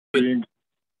Okay,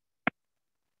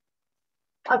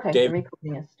 the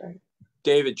recording is started.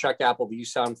 David, Chuck Appleby, you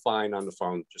sound fine on the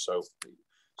phone, just so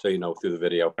you know through the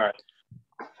video. All right.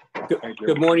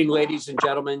 Good morning, ladies and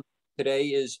gentlemen. Today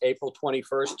is April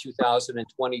 21st,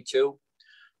 2022.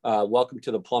 Welcome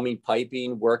to the Plumbing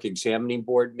Piping Work Examining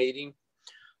Board meeting.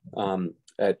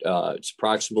 It's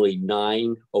approximately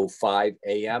 9:05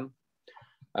 a.m.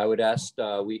 I would ask,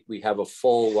 we have a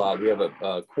full, we have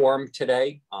a quorum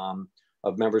today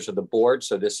of members of the board.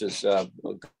 So this is a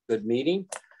good meeting.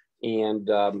 And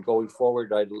going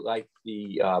forward, I'd like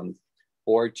the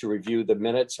board to review the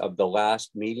minutes of the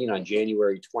last meeting on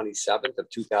January 27th of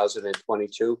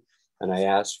 2022. And I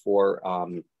ask for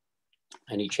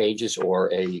any changes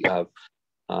or a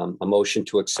motion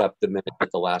to accept the minutes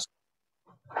at the last.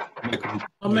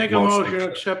 I'll make a motion to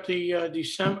accept the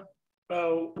December,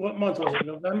 what month was it,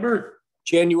 November?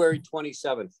 January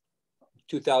 27th,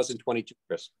 2022,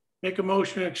 Chris. Make a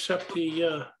motion to accept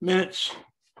the minutes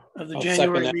of the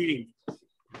January meeting.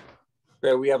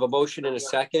 Okay, we have a motion and a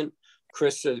second.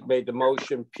 Chris made the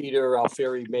motion. Peter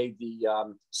Alfieri made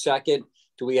the second.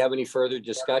 Do we have any further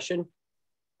discussion?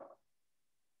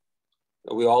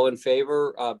 Are we all in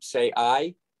favor? Say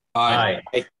aye. Aye.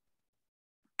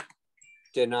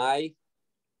 Deny.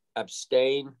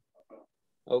 Abstain.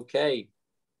 Okay.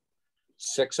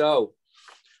 6-0.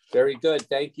 Very good.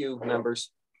 Thank you, members.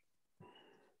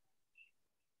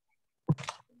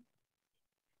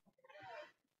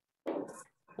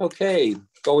 Okay,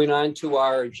 going on to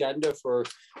our agenda for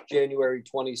January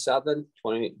 27th,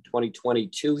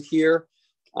 2022 here.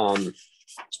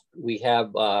 We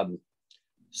have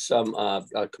some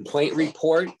complaint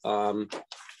report.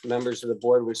 Members of the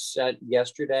board was sent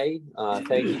yesterday.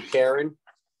 Thank you, Karen.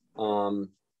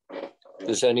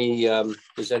 Does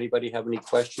anybody have any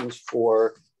questions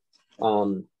for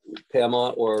Pamela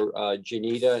or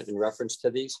Janita in reference to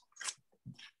these?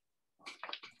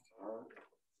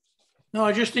 No,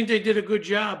 I just think they did a good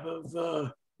job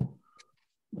of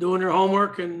doing their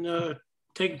homework and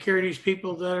taking care of these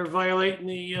people that are violating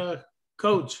the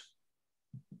codes.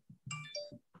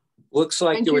 Looks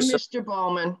like Thank you, Mr.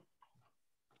 Bowman.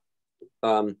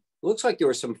 Looks like there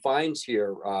were some fines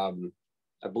here. I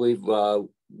believe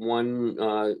one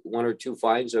or two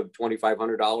fines of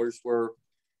 $2,500 were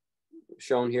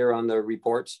shown here on the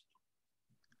reports.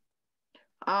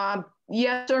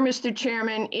 Yes, sir, Mr.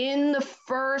 Chairman. In the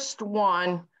first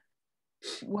one,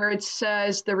 where it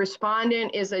says the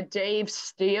respondent is a Dave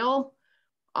Steele,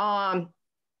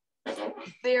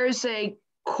 there's a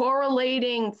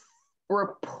correlating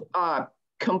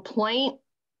complaint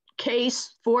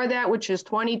case for that, which is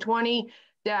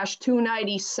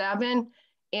 2020-297,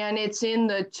 and it's in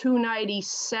the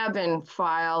 297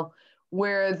 file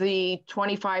where the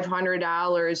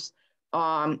 $2,500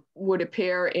 would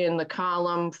appear in the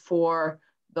column for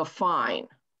the fine.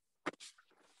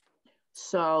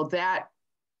 So that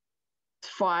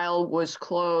file was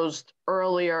closed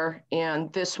earlier,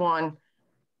 and this one,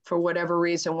 for whatever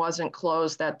reason, wasn't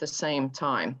closed at the same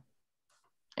time.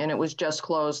 And it was just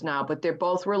closed now, but they're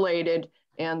both related,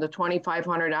 and the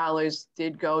 $2,500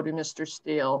 did go to Mr.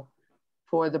 Steele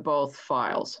for the both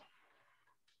files.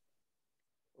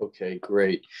 Okay,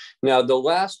 great. Now the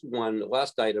last one, the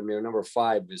last item here, number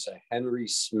 5, is a Henry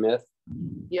Smith.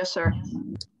 Yes, sir.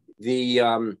 The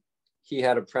he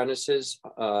had apprentices.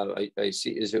 I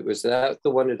see. Was that the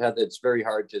one that had? It's very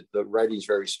hard to. The writing's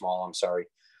very small. I'm sorry.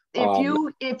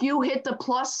 If you hit the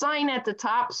plus sign at the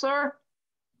top, sir,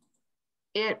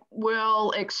 it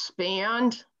will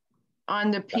expand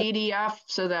on the PDF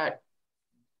so that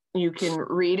you can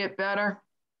read it better.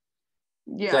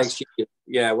 Yes. Thanks.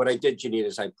 Yeah, what I did, Janita,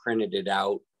 is I printed it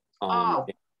out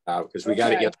because we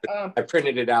got it yesterday. I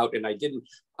printed it out and I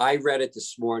read it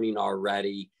this morning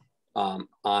already on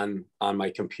my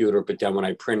computer, but then when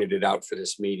I printed it out for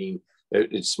this meeting,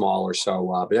 it's smaller, so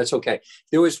but that's okay.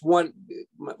 There was one,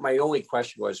 my only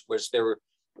question was there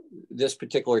this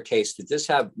particular case, did this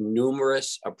have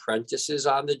numerous apprentices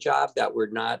on the job that were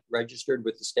not registered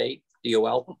with the state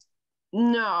DOL?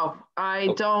 No,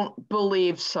 I don't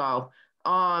believe so.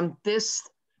 This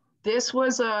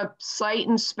was a site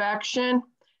inspection,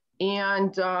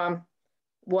 and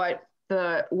what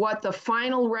the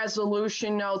final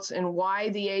resolution notes and why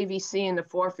the AVC and the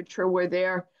forfeiture were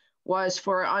there was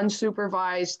for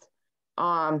unsupervised.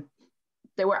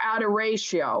 They were out of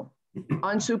ratio.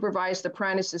 Unsupervised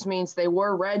apprentices means they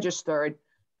were registered.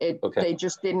 They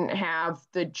just didn't have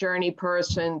the journey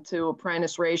person to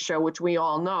apprentice ratio, which we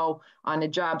all know on a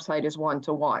job site is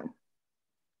 1-to-1.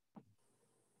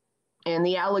 And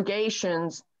the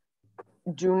allegations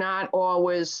do not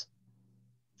always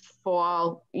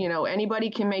fall, you know, anybody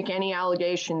can make any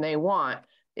allegation they want.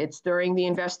 It's during the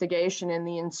investigation and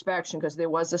the inspection, because there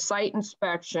was a site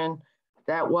inspection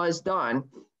that was done,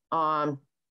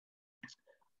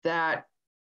 that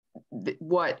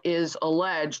what is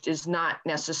alleged is not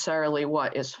necessarily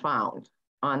what is found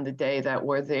on the day that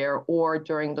we're there or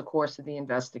during the course of the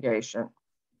investigation.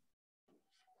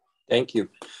 Thank you.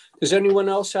 Does anyone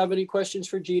else have any questions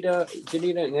for Janita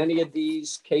in any of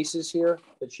these cases here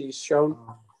that she's shown?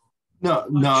 No,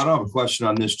 I don't have a question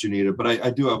on this, Janita, but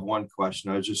I do have one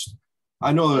question.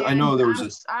 I know there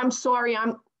was I'm sorry,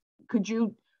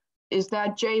 is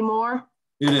that Jay Moore?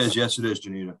 It is, yes, it is,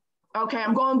 Janita. Okay,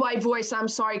 I'm going by voice, I'm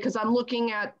sorry, because I'm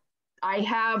looking at, I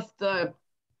have the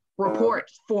report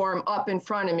form up in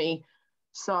front of me.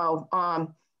 So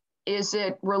is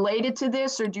it related to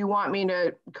this, or do you want me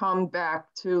to come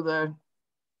back to the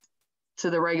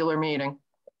regular meeting?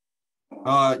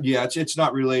 Yeah, it's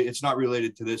not related. It's not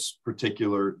related to this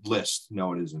particular list.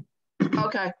 No, it isn't.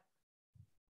 Okay.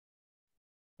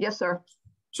 Yes, sir.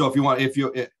 So if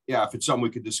it's something we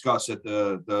could discuss at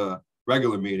the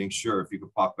regular meeting, sure. If you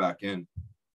could pop back in.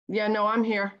 Yeah, no, I'm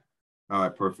here. All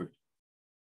right, perfect.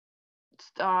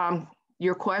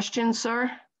 Your question,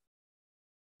 sir?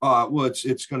 Well,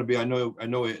 it's going to be. I know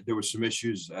there were some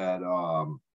issues at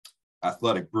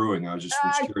Athletic Brewing. I was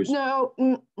curious. No,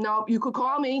 you could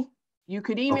call me. You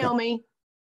could email me.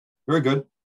 Very good.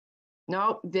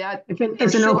 No,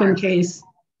 it's an open case.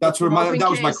 That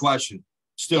was my question.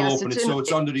 Still yes, open.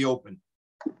 It's under the open.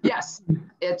 Yes,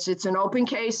 it's an open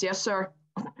case. Yes, sir.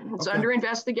 It's under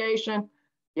investigation.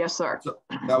 Yes, sir. So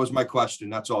that was my question.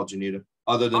 That's all, Janita.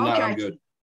 Other than that, I'm good.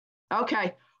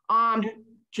 Okay.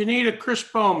 Janita, Chris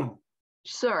Bowman.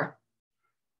 Sir.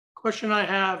 Question I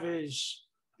have is,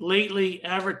 lately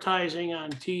advertising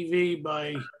on TV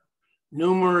by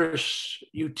numerous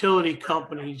utility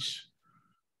companies,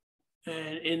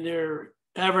 and in their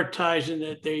advertising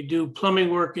that they do plumbing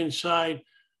work inside,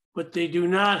 but they do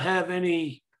not have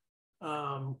any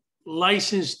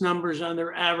license numbers on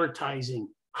their advertising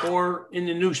or in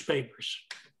the newspapers.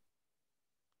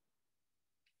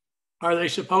 Are they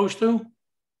supposed to?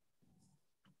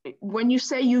 When you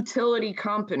say utility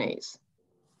companies,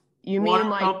 you mean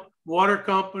like water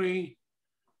company,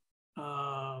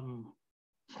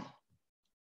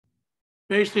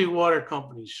 basically water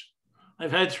companies.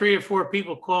 I've had 3 or 4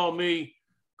 people call me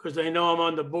because they know I'm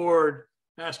on the board,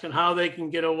 asking how they can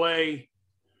get away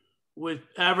with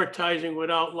advertising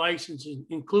without licensing,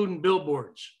 including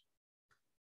billboards.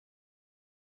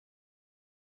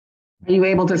 Are you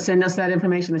able to send us that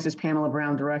information? This is Pamela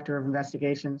Brown, Director of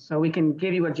Investigations. So we can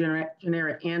give you a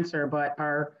generic answer, but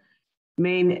our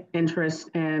main interest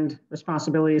and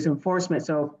responsibility is enforcement.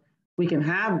 So we can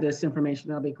have this information.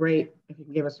 That'll be great. If you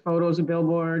can give us photos of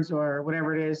billboards or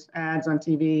whatever it is, ads on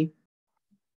TV.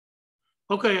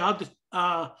 Okay,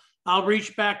 I'll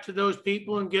reach back to those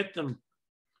people and get them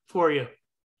for you.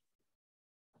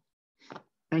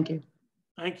 Thank you.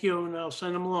 Thank you, and I'll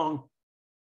send them along.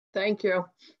 Thank you.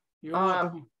 You're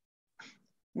welcome.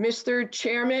 Mr.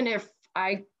 Chairman, if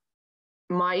I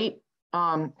might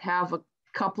have a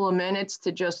couple of minutes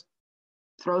to just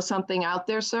throw something out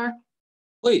there, sir.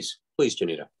 Please,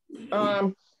 Janita.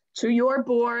 To your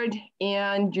board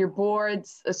and your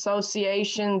board's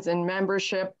associations and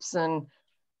memberships and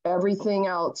everything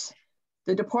else,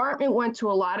 the department went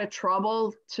to a lot of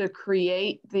trouble to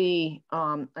create the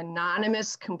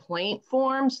anonymous complaint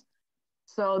forms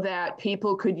so that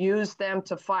people could use them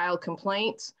to file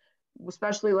complaints,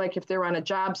 especially like if they're on a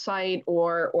job site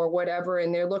or whatever,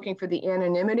 and they're looking for the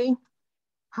anonymity.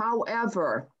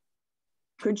 However,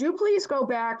 could you please go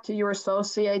back to your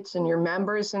associates and your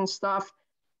members and stuff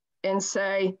and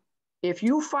say, if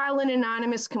you file an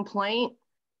anonymous complaint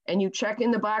and you check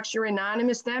in the box you're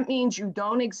anonymous, that means you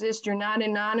don't exist, you're not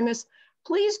anonymous.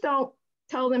 Please don't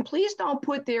tell them, please don't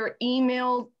put their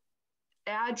email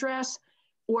address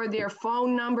or their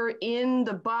phone number in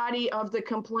the body of the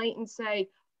complaint and say,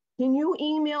 can you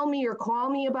email me or call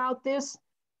me about this?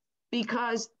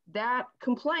 Because that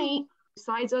complaint,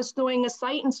 besides us doing a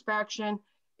site inspection,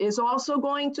 is also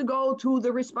going to go to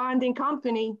the responding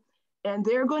company and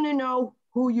they're going to know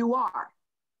who you are.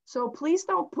 So please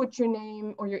don't put your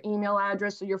name or your email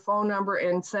address or your phone number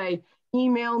and say,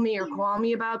 email me or call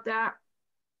me about that.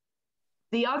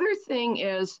 The other thing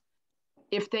is,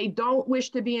 if they don't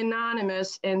wish to be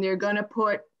anonymous and they're going to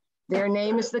put their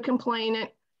name as the complainant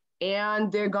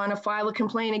and they're going to file a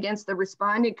complaint against the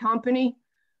respondent company,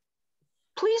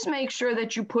 please make sure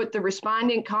that you put the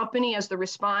respondent company as the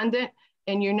respondent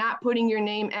and you're not putting your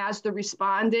name as the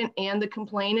respondent and the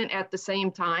complainant at the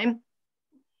same time.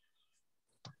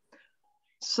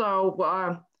 So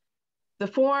the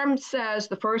form says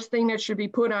the first thing that should be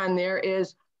put on there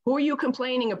is, who are you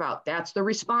complaining about? That's the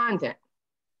respondent.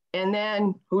 And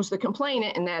then who's the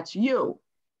complainant? And that's you.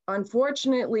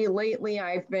 Unfortunately, lately,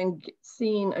 I've been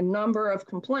seeing a number of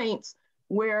complaints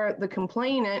where the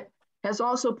complainant has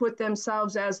also put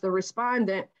themselves as the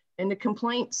respondent, and the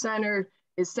complaint center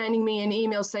is sending me an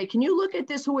email saying, can you look at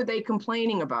this? Who are they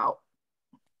complaining about?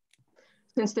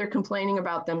 Since they're complaining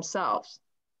about themselves.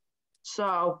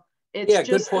 So it's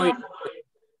good point.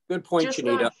 Good point,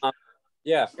 Janita.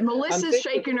 Yeah. Melissa's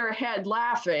shaking her head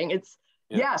laughing.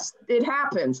 Yes, it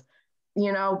happens.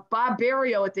 You know, Bob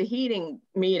Barrio at the heating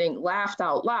meeting laughed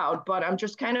out loud, but I'm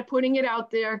just kind of putting it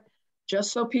out there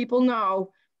just so people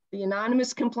know the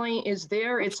anonymous complaint is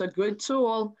there. It's a good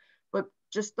tool, but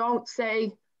just don't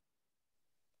say,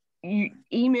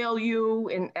 email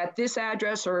you at this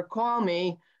address or call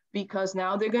me, because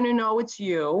now they're going to know it's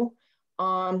you.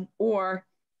 Or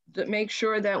make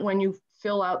sure that when you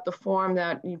fill out the form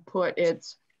that you put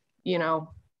it's, you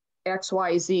know,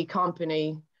 XYZ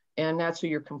company, and that's who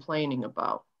you're complaining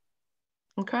about.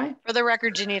 Okay. For the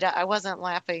record, Janita, I wasn't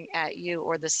laughing at you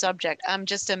or the subject. I'm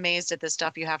just amazed at the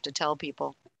stuff you have to tell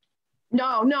people.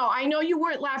 No, I know you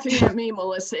weren't laughing at me,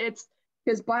 Melissa. It's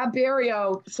because Bob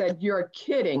Barrio said, you're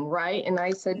kidding, right? And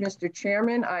I said, Mr.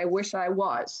 Chairman, I wish I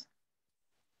was.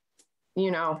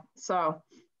 You know, so.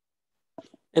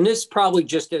 And this probably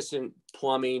just isn't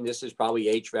plumbing. This is probably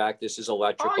HVAC. This is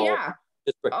electrical. Oh, yeah.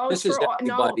 This is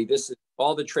everybody. This is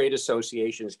all the trade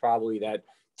associations probably that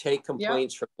take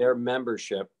complaints from their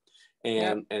membership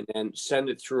and then send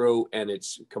it through, and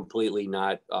it's completely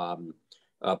not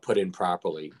put in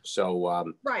properly. So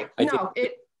right.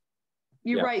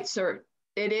 You're right, sir.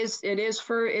 It's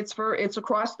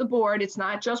across the board. It's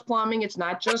not just plumbing. It's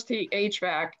not just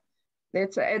HVAC.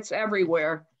 It's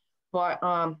everywhere. But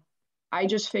I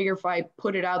just figure if I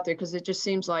put it out there, because it just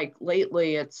seems like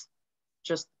lately it's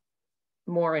just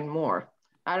more and more.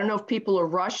 I don't know if people are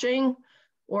rushing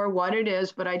or what it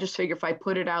is, but I just figure if I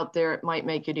put it out there, it might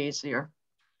make it easier.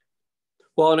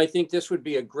 Well, and I think this would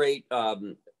be a great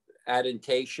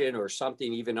adaptation or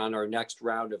something even on our next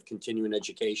round of continuing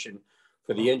education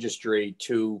for the industry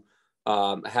to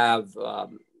have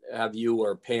you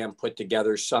or Pam put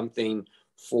together something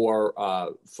for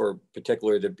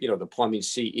particular the plumbing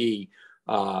CE.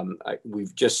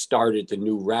 We've just started the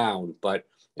new round, but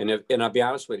and I'll be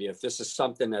honest with you, if this is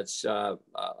something that's a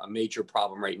major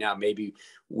problem right now, maybe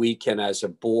we can, as a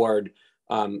board,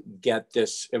 get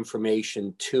this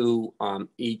information to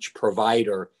each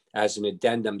provider as an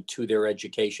addendum to their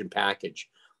education package.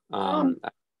 I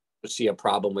see a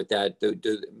problem with that. Do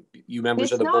you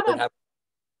members of the board have?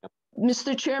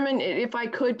 Mr. Chairman, if I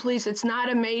could, please, it's not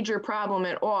a major problem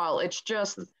at all. It's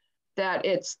just that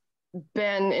it's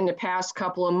been in the past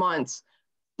couple of months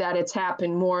that it's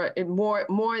happened more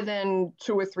than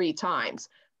 2 or 3 times.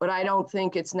 But I don't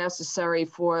think it's necessary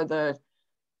for the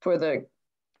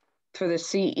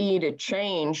CE to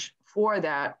change for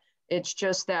that. It's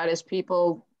just that as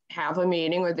people have a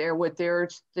meeting or they're with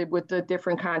the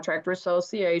different contractor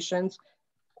associations,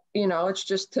 you know, it's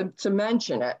just to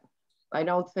mention it. I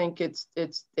don't think it's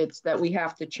that we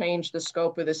have to change the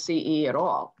scope of the CE at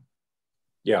all.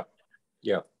 Yeah.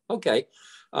 Okay.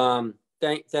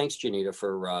 Thanks, Janita,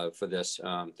 for this.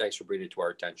 Thanks for bringing it to our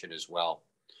attention as well.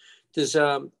 Did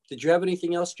you have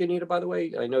anything else, Janita, by the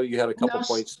way? I know you had a couple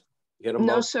points.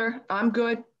 No, sir. I'm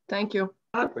good. Thank you.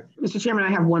 Mr. Chairman, I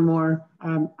have one more.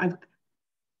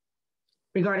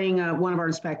 Regarding one of our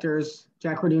inspectors,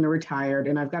 Jack Corduna, retired,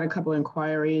 and I've got a couple of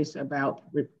inquiries about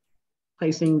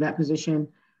replacing that position.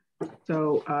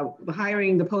 So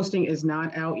the posting is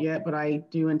not out yet, but I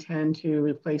do intend to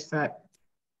replace that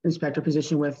inspector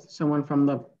position with someone from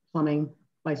the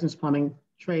licensed plumbing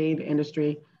trade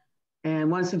industry. And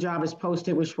once the job is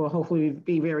posted, which will hopefully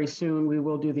be very soon, we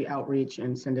will do the outreach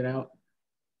and send it out.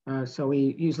 So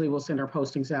we usually will send our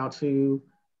postings out to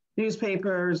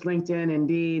newspapers, LinkedIn,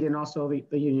 Indeed, and also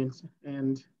the unions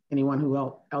and anyone who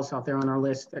else out there on our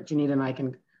list that Janita and I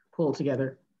can pull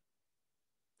together.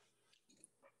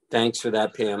 Thanks for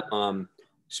that, Pam.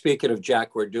 Speaking of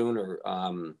Jack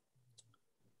Corduna,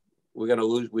 we're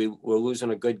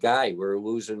losing a good guy. We're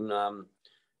losing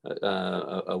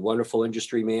a wonderful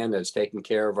industry man that's taking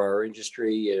care of our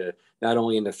industry, not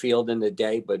only in the field in the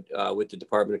day, but with the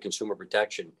Department of Consumer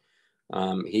Protection.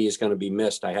 He is going to be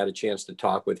missed. I had a chance to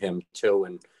talk with him too,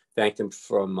 and thanked him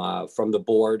from the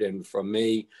board and from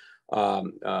me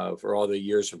for all the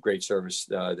years of great service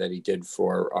that he did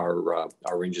for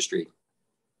our industry.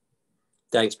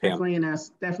 Thanks, Pam.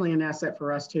 Definitely an asset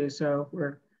for us too. So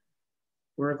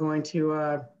we're going to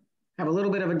have a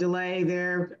little bit of a delay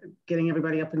there, getting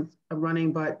everybody up and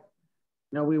running, but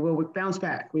No, we will bounce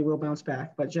back. We will bounce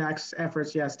back. But Jack's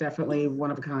efforts, yes, definitely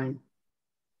one of a kind.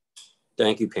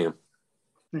 Thank you, Pam.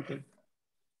 Thank you.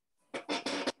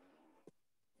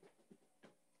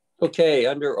 Okay,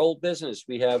 under old business,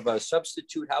 we have a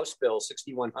substitute House Bill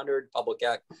 6100, Public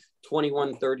Act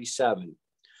 2137.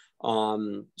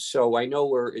 So I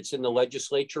know it's in the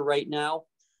legislature right now.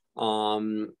 I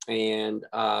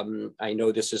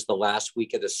know this is the last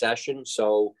week of the session,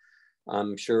 so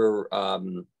I'm sure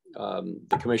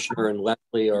the commissioner and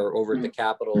Leslie are over at the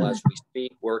Capitol as we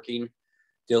speak, working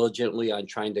diligently on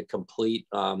trying to complete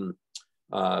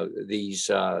these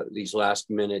last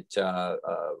minute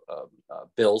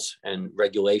bills and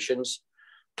regulations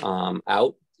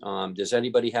out. Does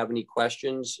anybody have any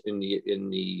questions in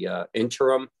the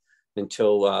interim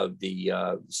until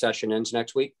the session ends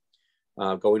next week,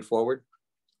 going forward?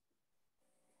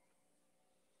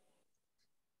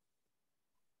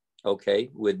 Okay,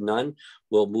 with none,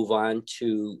 we'll move on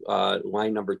to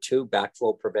line number 2,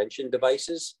 backflow prevention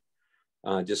devices.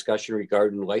 Discussion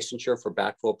regarding licensure for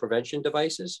backflow prevention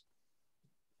devices.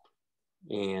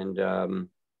 And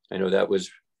I know that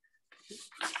was,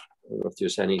 I don't know if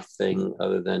there's anything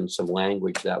other than some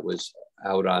language that was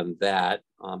out on that.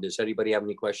 Does anybody have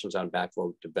any questions on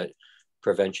backflow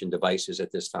prevention devices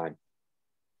at this time?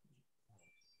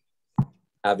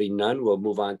 Having none, we'll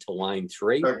move on to line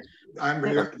 3. I'm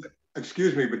here,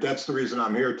 excuse me, but that's the reason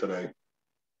I'm here today.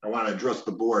 I want to address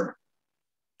the board.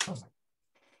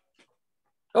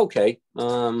 Okay.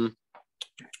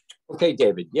 Okay,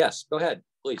 David. Yes, go ahead,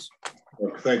 please.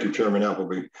 Thank you, Chairman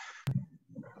Appleby.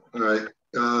 All right.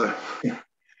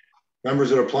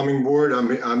 Members of the Plumbing Board,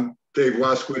 I'm Dave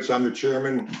Waskowitz. I'm the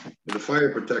chairman of the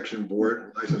Fire Protection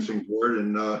Board, Licensing Board,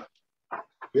 and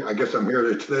I guess I'm here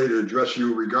today to address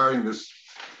you regarding this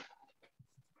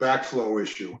backflow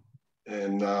issue.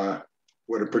 And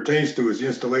what it pertains to is the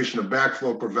installation of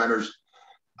backflow preventers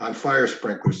on fire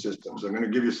sprinkler systems. I'm going to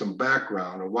give you some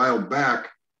background. A while back,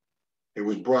 it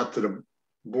was brought to the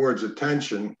board's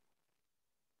attention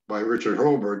by Richard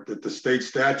Hobart that the state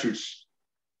statutes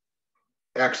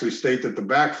actually state that the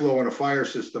backflow in a fire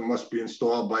system must be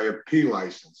installed by a P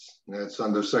license. And that's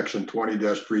under section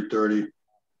 20-330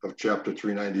 of chapter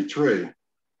 393.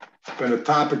 It's been a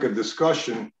topic of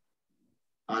discussion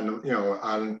on,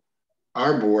 on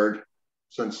our board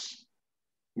since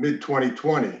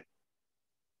mid-2020.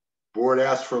 Board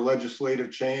asked for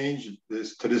legislative change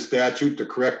to this statute to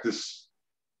correct this,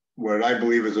 what I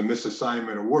believe is a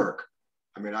misassignment of work.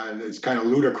 I mean, it's kind of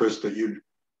ludicrous that you'd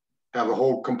have a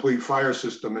whole complete fire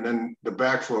system and then the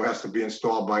backflow has to be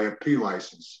installed by a P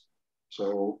license.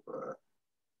 So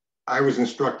I was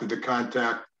instructed to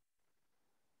contact,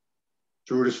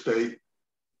 through the state,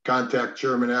 contact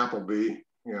Chairman Appleby,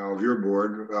 of your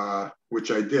board,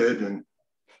 which I did, and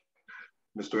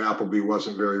Mr. Appleby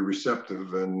wasn't very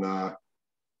receptive, and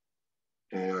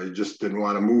he just didn't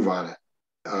want to move on it.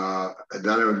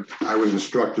 Then I was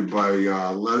instructed by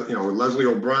Leslie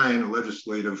O'Brien,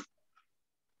 legislative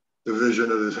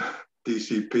division of the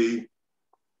DCP,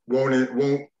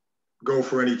 won't go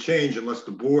for any change unless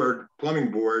the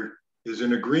plumbing board is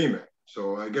in agreement.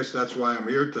 So I guess that's why I'm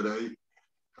here today,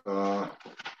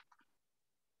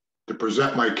 to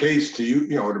present my case to you,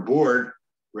 the board,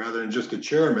 rather than just the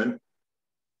chairman.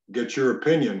 Get your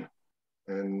opinion.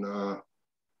 And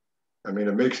I mean,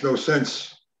 it makes no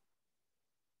sense,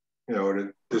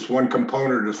 that this one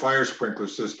component of the fire sprinkler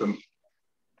system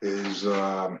is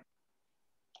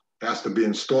has to be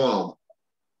installed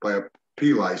by a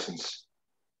P license.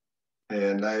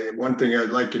 And one thing I'd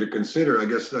like you to consider, I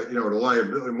guess, that the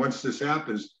liability, once this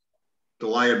happens, the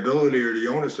liability or the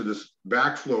onus of this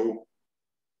backflow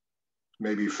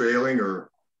maybe failing or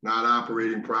not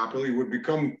operating properly would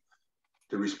become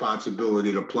the responsibility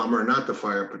of the plumber, not the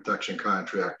fire protection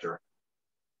contractor.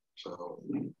 So,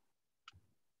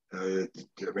 I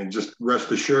mean, just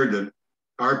rest assured that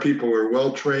our people are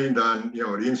well trained on,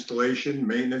 the installation,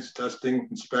 maintenance, testing,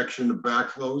 inspection of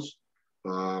backflows.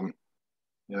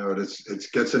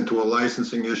 It gets into a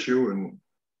licensing issue, and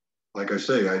like I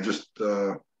say, I just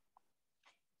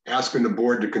asking the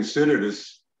board to consider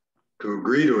this, to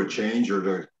agree to a change or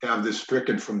to have this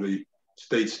stricken from the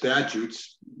state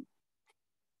statutes,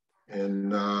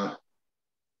 and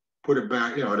put it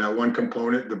back, that one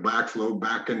component, the backflow,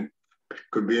 back and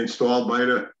could be installed by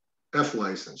the F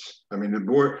license. I mean,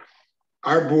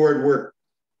 our board worked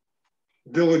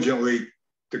diligently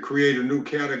to create a new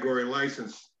category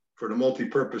license for the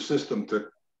multi-purpose system to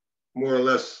more or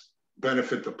less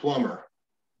benefit the plumber.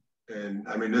 And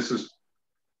I mean, this is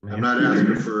I'm not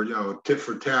asking for, you know, tit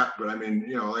for tat, but I mean,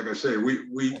 you know, like I say,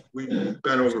 we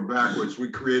bent over backwards. We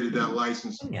created that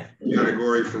license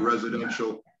category for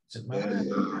residential.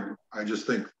 And I just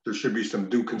think there should be some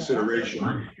due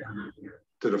consideration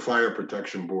to the fire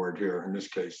protection board here in this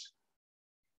case.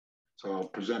 So I'll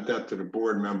present that to the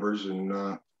board members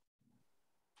and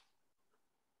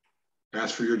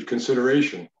ask for your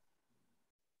consideration.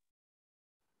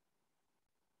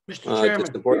 Mr.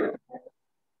 Chairman.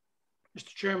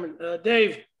 Mr. Chairman,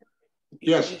 Dave.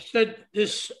 Yes. You said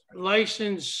this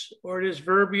license or this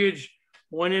verbiage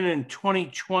went in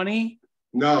 2020?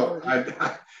 No,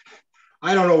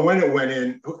 I don't know when it went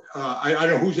in. I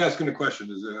don't know who's asking the question.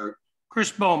 Is it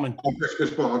Chris Bowman? Oh, Chris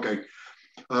Bowman. Okay.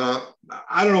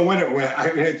 I don't know when it went.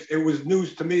 I mean, it was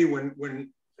news to me when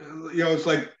you know, it's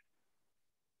like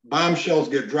bombshells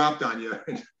get dropped on you,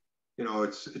 and you know,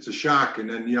 it's a shock, and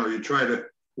then you know you try to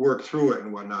work through it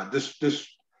and whatnot. This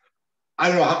I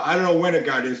don't know when it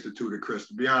got instituted, Chris.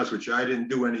 To be honest with you, I didn't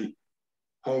do any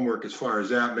homework as far as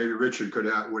that. Maybe Richard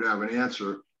would have an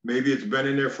answer. Maybe it's been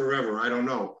in there forever. I don't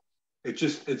know.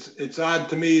 It's odd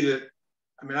to me that,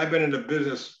 I mean, I've been in the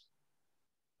business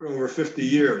for over 50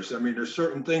 years. I mean, there's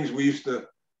certain things we used to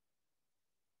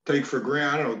take for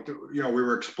granted. I don't know, you know, we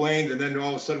were explained, and then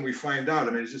all of a sudden we find out.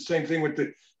 I mean, it's the same thing with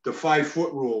the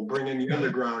 5-foot rule, bringing the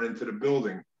underground into the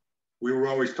building. We were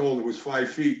always told it was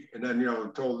 5 feet, and then, you know,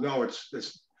 told no, it's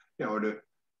you know,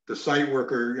 the site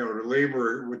worker, you know, the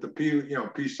laborer with the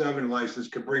P7 license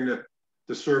could bring the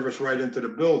service right into the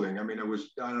building. I mean, it was,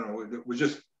 I don't know, it was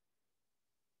just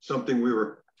something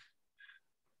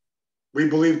we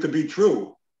believed to be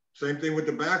true. Same thing with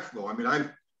the backflow. I mean,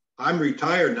 I'm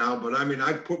retired now, but I mean,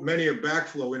 I've put many a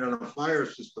backflow in on a fire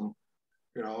system,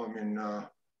 you know, I mean,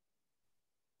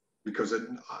 because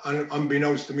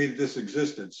unbeknownst to me that this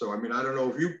existed. So, I mean, I don't know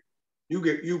if you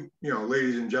know,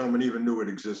 ladies and gentlemen, even knew it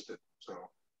existed. So.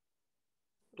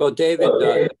 Well,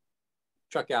 David,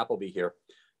 Chuck Appleby here.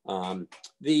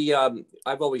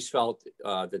 I've always felt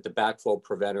that the backflow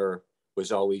preventer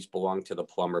was always belonged to the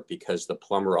plumber, because the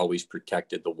plumber always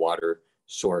protected the water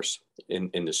source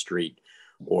in the street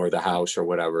or the house or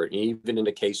whatever. Even in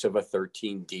the case of a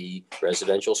 13D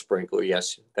residential sprinkler,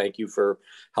 yes, thank you for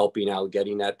helping out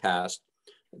getting that passed.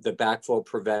 The backflow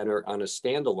preventer on a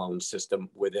standalone system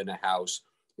within a house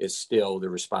is still the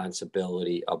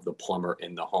responsibility of the plumber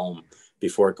in the home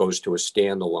before it goes to a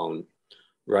standalone,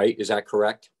 right? Is that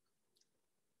correct?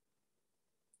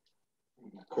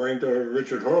 According to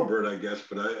Richard Hurlburt, I guess,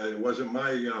 but it wasn't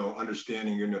my, you know,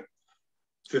 understanding in the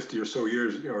 50 or so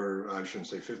years, or I shouldn't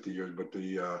say 50 years, but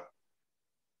the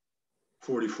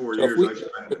 44 years I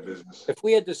spent in the business. If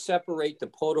we had to separate the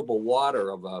potable water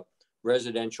of a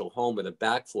residential home with a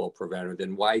backflow preventer,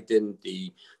 then why didn't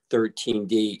the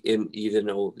 13D, even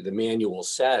though the manual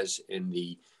says in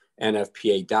the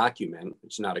NFPA document,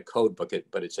 it's not a code book,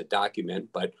 but it's a document,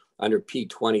 but under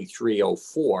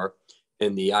P2304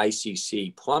 in the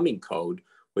ICC plumbing code,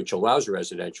 which allows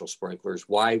residential sprinklers,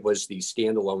 why was the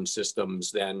standalone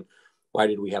systems then, why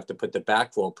did we have to put the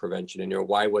backflow prevention in there?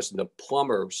 Why wasn't the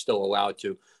plumber still allowed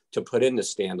to put in the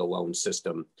standalone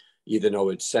system, even though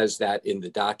it says that in the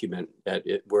document that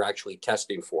we're actually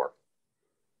testing for?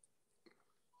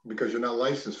 Because you're not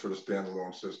licensed for the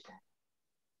standalone system.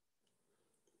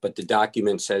 But the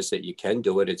document says that you can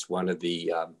do it. It's one of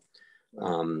the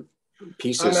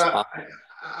pieces.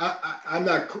 I'm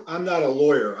not a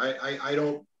lawyer. I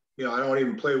don't, you know, I don't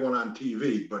even play one on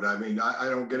TV, but I mean, I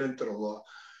don't get into the law.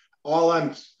 All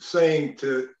I'm saying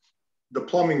to the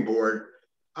plumbing board,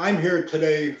 I'm here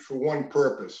today for one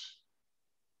purpose: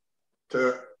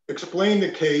 to explain the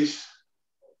case,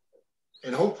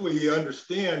 and hopefully you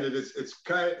understand that it's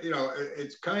kind of, you know,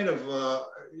 it's kind of,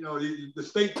 you know, the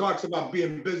state talks about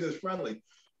being business friendly.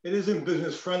 It isn't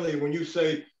business friendly when you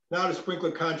say now the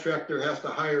sprinkler contractor has to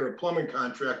hire a plumbing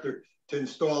contractor to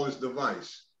install this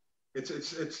device. It's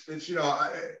you know,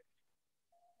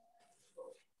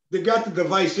 they got the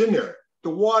device in there. The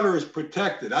water is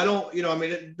protected. I don't, you know, I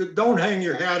mean, don't hang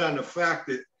your hat on the fact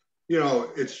that, you know,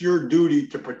 it's your duty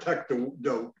to protect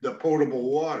the potable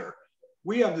water.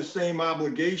 We have the same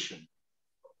obligation.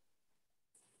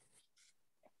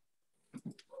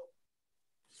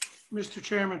 Mr.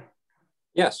 Chairman.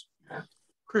 Yes.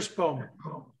 Chris Bowman.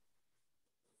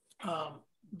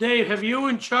 Dave, have you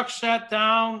and Chuck sat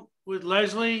down with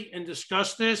Leslie and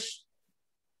discussed this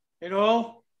at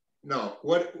all? No.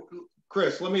 What,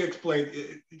 Chris? Let me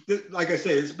explain. Like I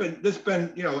say, this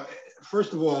been, you know,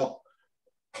 first of all,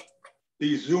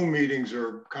 these Zoom meetings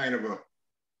are kind of a,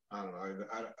 I don't know.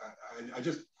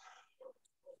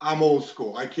 I'm old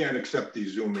school. I can't accept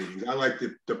these Zoom meetings. I like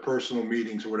the personal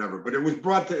meetings or whatever. But it was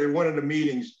brought to, in one of the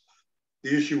meetings,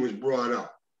 the issue was brought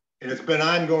up. And it's been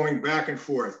ongoing back and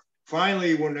forth.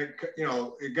 Finally, when it,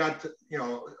 it got to,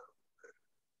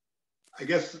 I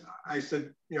guess I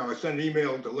said, I sent an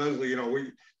email to Leslie,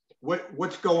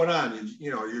 what's going on?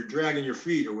 You're dragging your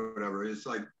feet or whatever. It's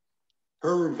like,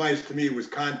 her advice to me was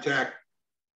contact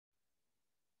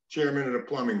chairman of the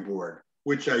plumbing board,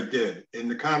 which I did. And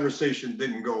the conversation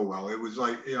didn't go well. It was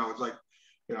like,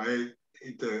 I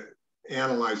hate to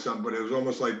analyze something, but it was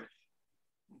almost like,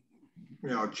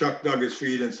 Chuck dug his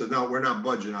feet and said, no, we're not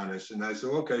budging on this. And I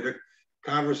said, okay, the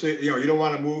conversation, you don't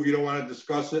want to move, you don't want to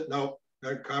discuss it. No,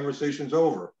 that conversation's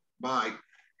over. Bye.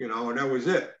 And that was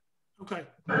it. Okay.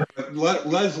 But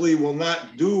Leslie will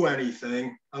not do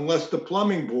anything unless the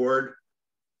plumbing board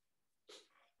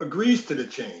agrees to the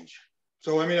change.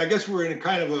 So, I mean, I guess we're in a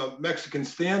kind of a Mexican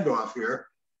standoff here.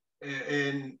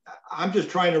 And I'm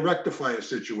just trying to rectify a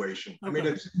situation. Okay. I mean,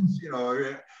 it's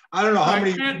I don't know how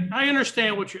many. I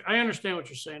understand what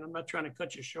you're saying. I'm not trying to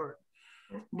cut you short,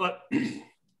 but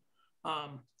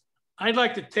I'd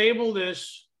like to table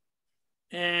this,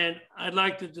 and I'd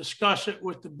like to discuss it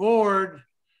with the board,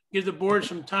 give the board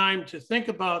some time to think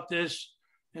about this,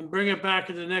 and bring it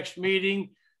back at the next meeting.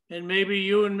 And maybe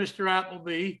you and Mr.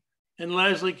 Appleby and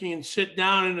Leslie can sit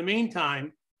down in the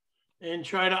meantime and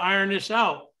try to iron this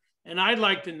out. And I'd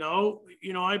like to know,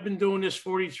 I've been doing this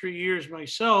 43 years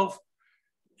myself,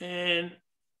 and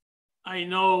I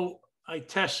know I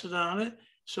tested on it.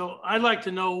 So I'd like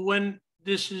to know when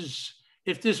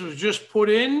if this was just put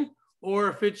in, or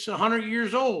if it's 100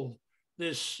 years old,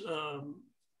 this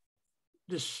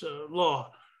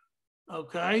law.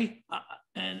 Okay.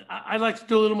 And I'd like to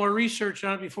do a little more research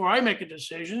on it before I make a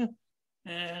decision.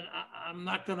 And I'm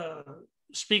not going to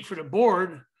speak for the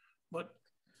board, but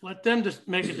let them just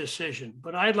make a decision.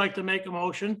 But I'd like to make a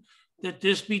motion that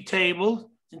this be tabled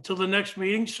until the next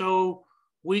meeting so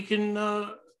we can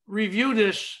review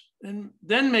this and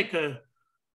then make a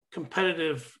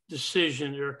competitive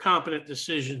decision or a competent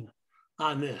decision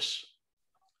on this.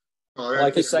 I'd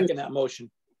like to second that motion.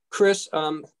 Chris,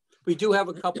 we do have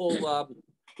a couple,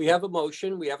 we have a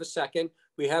motion, we have a second,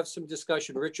 we have some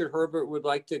discussion. Richard Herbert would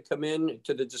like to come in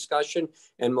to the discussion,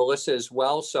 and Melissa as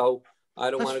well. So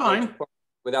I don't want to go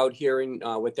without hearing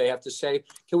what they have to say.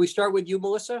 Can we start with you,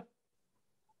 Melissa?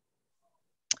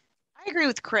 I agree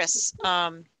with Chris.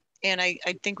 And I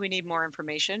think we need more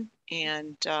information.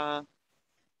 And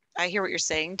I hear what you're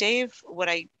saying, Dave. What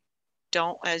I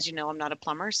don't, as you know, I'm not a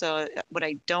plumber. So what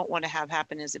I don't want to have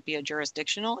happen is it be a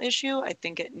jurisdictional issue. I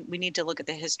think we need to look at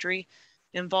the history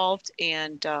involved,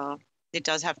 and it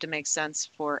does have to make sense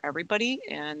for everybody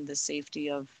and the safety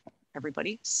of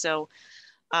everybody. So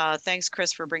thanks,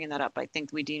 Chris, for bringing that up. I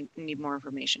think we need more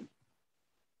information.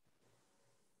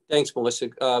 Thanks, Melissa.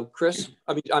 Chris,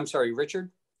 I'm sorry, Richard?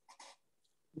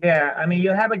 Yeah, I mean,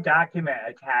 you have a document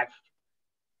attached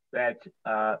that's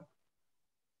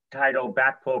titled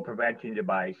Backflow Prevention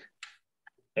Device.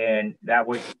 And that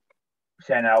was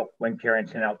sent out when Karen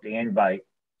sent out the invite.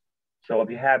 So if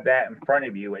you have that in front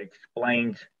of you, it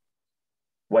explains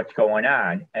what's going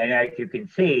on. And as you can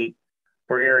see,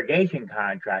 for irrigation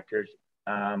contractors,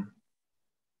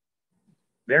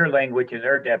 their language and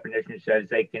their definition says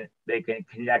they can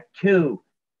connect to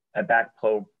a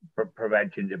backflow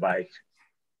prevention device.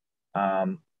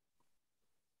 And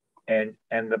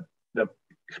the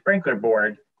sprinkler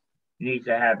board needs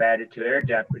to have added to their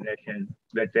definition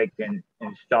that they can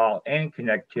install and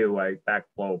connect to a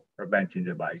backflow prevention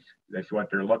device. That's what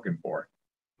they're looking for.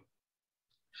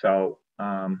 So,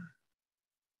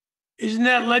 isn't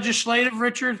that legislative,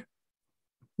 Richard?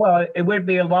 Well, it would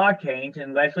be a law change,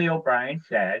 and Leslie O'Brien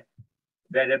said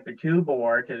that if the two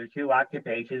boards or the two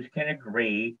occupations can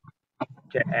agree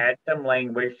to add some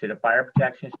language to the fire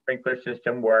protection sprinkler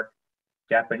system work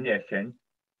definition,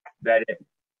 that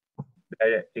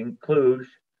it includes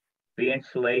the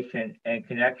installation and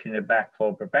connection of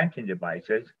backflow prevention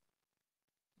devices,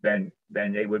 then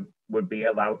they would be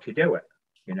allowed to do it,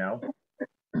 you know?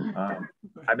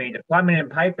 I mean, the plumbing and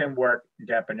piping work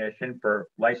definition for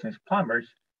licensed plumbers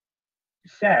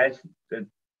says that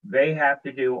they have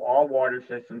to do all water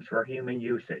systems for human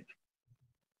usage.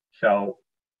 So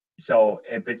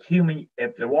if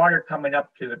the water coming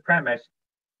up to the premise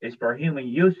is for human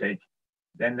usage,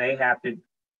 then they have to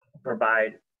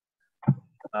provide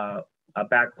a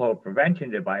backflow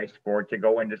prevention device for it to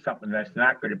go into something that's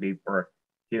not going to be for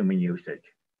human usage.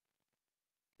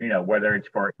 You know, whether it's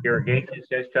for irrigation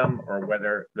system or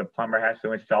whether the plumber has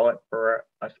to install it for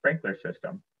a sprinkler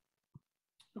system.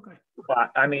 Okay.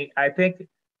 But I mean, I think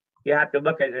you have to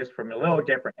look at this from a little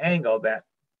different angle, that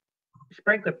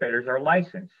sprinkler fitters are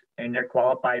licensed and they're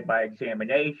qualified by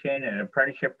examination and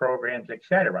apprenticeship programs,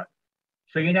 etc.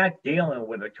 So you're not dealing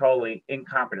with a totally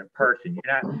incompetent person.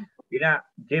 You're not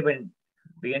giving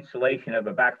the installation of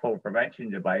a backflow prevention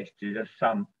device to just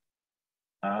some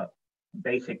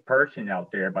basic person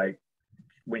out there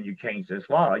when you change this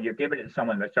law. You're giving it to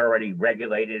someone that's already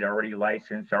regulated, already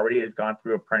licensed, already has gone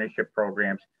through apprenticeship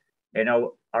programs, and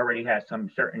already has some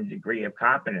certain degree of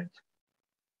competence.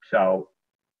 So,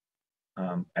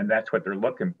 and that's what they're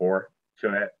looking for. So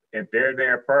that if they're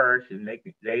there first and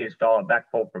they install a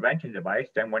backflow prevention device,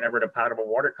 then whenever the potable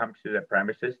water comes to the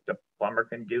premises, the plumber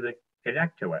can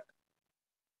connect to it.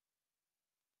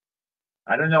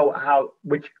 I don't know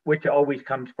which always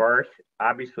comes first.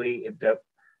 Obviously, if the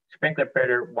sprinkler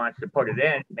fitter wants to put it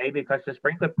in, maybe because the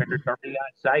sprinkler fitter's already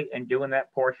on site and doing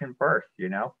that portion first, you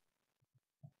know?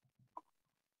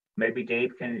 Maybe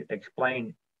Dave can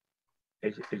explain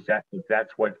if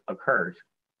that's what occurs.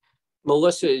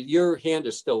 Melissa, your hand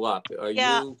is still up. Are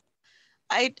you?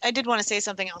 I did want to say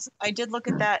something else. I did look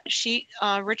at that sheet,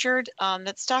 Richard,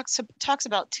 that talks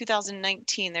about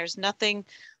 2019. There's nothing,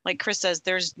 like Chris says,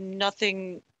 there's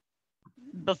nothing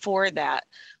before that.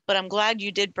 But I'm glad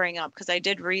you did bring up, because I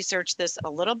did research this a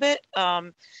little bit.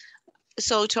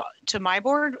 So to my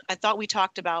board, I thought we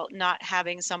talked about not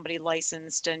having somebody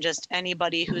licensed and just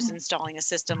anybody who's installing a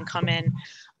system come in.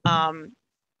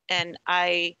 And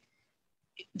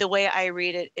the way I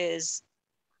read it is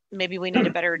maybe we need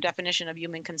a better definition of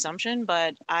human consumption,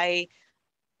 but I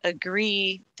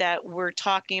agree that we're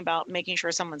talking about making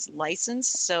sure someone's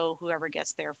licensed. So whoever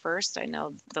gets there first, I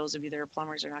know those of you that are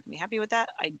plumbers are not gonna be happy with that.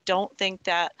 I don't think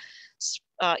that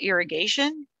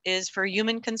irrigation is for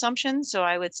human consumption. So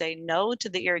I would say no to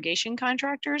the irrigation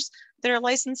contractors that are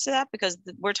licensed to that, because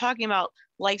we're talking about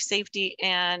life safety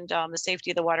and the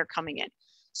safety of the water coming in.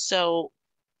 So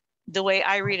the way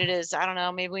I read it is, I don't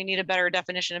know, maybe we need a better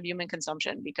definition of human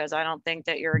consumption, because I don't think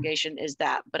that irrigation is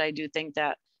that, but I do think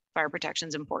that fire protection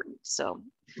is important. So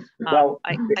well,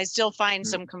 I still find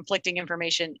some conflicting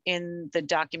information in the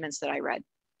documents that I read.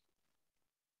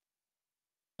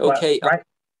 Okay. Well, right.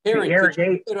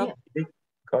 Karen,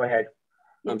 go ahead.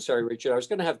 I'm sorry, Richard. I was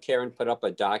going to have Karen put up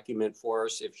a document for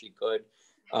us if she could.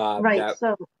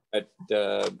 That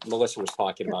Melissa was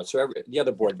talking about. So the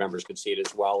other board members could see it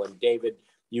as well. And David,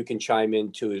 you can chime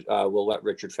in too. We'll let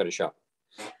Richard finish up.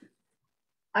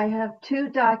 I have two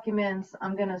documents.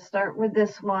 I'm going to start with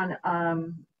this one.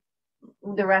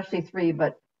 There are actually three,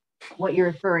 but what you're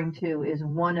referring to is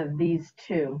one of these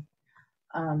two.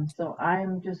 So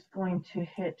I'm just going to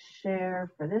hit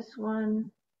share for this one.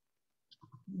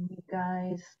 You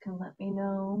guys can let me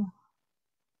know.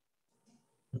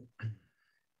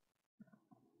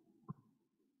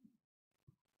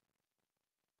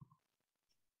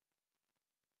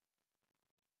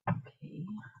 Okay.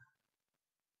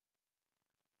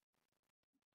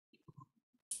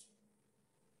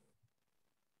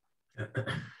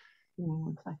 Give me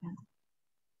 1 second.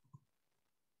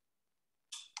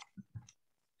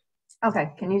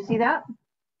 Okay, can you see that?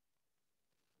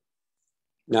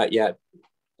 Not yet.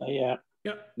 Yeah.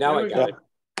 Now I got it.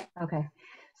 Okay.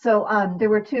 So there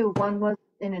were two. One was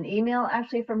in an email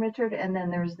actually from Richard, and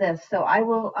then there's this. So I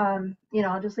will,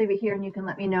 I'll just leave it here, and you can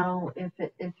let me know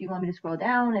if you want me to scroll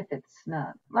down, if it's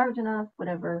not large enough,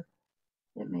 whatever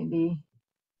it may be.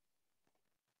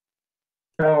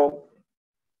 So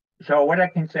what I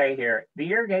can say here,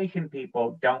 the irrigation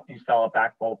people don't install a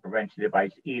backflow prevention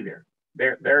device either.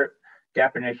 Their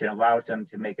definition allows them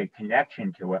to make a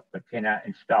connection to it, but cannot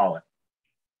install it.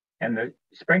 And the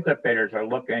sprinkler fitters are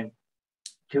looking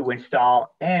to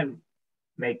install and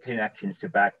make connections to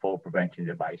backflow prevention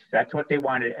device. That's what they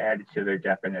wanted added to their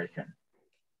definition.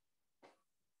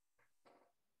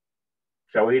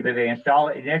 So either they install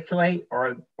it initially,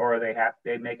 or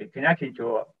they make a connection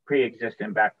to a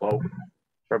pre-existing backflow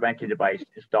prevention device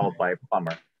installed by a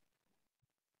plumber.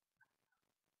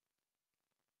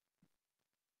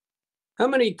 How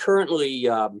many currently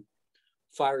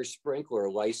fire sprinkler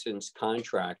licensed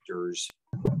contractors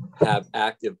have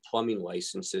active plumbing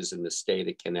licenses in the state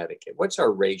of Connecticut? What's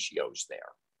our ratios there?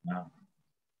 No.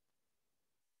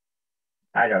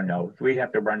 I don't know. We'd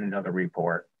have to run another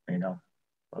report,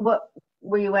 What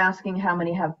were you asking? How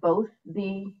many have both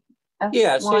the F1?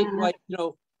 Yeah, say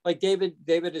like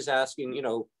David is asking,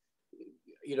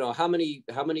 how many,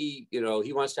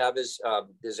 he wants to have his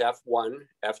F1,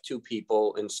 F2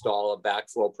 people install a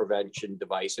backflow prevention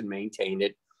device and maintain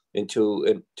it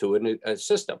into a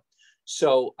system.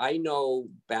 So I know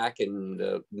back in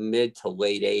the mid to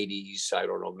late 80s, I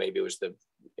don't know, maybe it was the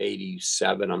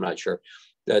 87, I'm not sure.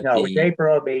 No, it's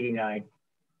April of 89.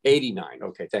 89.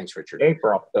 Okay, thanks, Richard.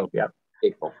 April. So, yeah.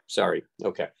 April, sorry.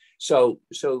 Okay. So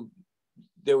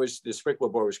there was, the sprinkler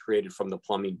board was created from the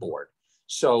plumbing board.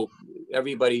 So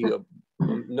everybody, a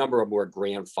number of them were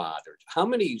grandfathered. How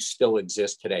many still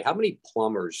exist today? How many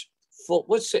plumbers,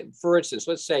 let's say, for instance,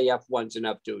 let's say F1s and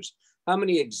F2s, how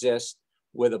many exist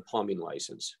with a plumbing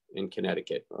license in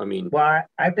Connecticut? I mean, well,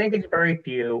 I think it's very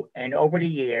few, and over the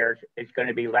years, it's going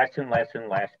to be less and less and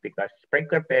less, because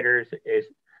sprinkler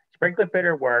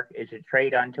fitter work is a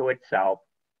trade unto itself,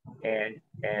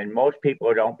 and most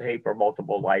people don't pay for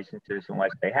multiple licenses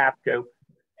unless they have to.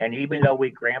 And even though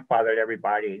we grandfathered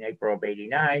everybody in April of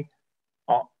 '89,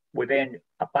 within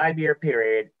a 5-year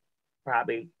period,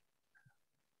 probably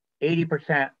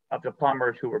 80% of the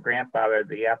plumbers who were grandfathered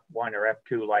the F1 or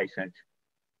F2 license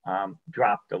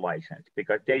dropped the license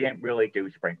because they didn't really do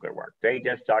sprinkler work. They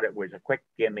just thought it was a quick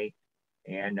gimme,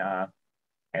 and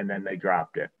then they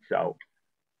dropped it. So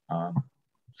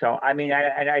I mean,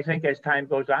 I think as time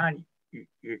goes on,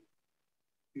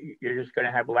 you're just going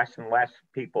to have less and less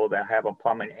people that have a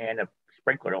plumbing and a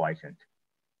sprinkler license.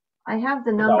 I have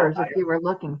the numbers if you were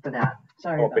looking for that.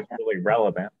 Sorry about that. It's that. really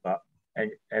relevant, but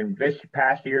and this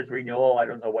past year's renewal, I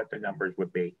don't know what the numbers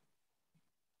would be.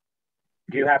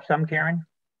 Do you have some, Karen?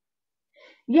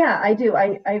 Yeah, I do.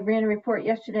 I ran a report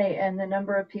yesterday, and the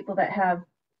number of people that have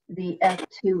the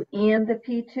F2 and the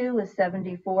P2 is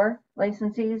 74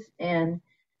 licensees, and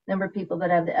number of people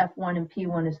that have the F1 and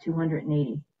P1 is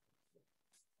 280.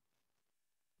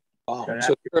 oh,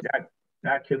 So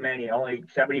not too many. Only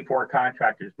 74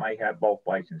 contractors might have both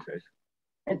licenses.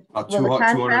 Well, the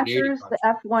contractors, the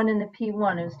F1 and the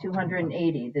P1 is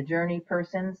 280. The journey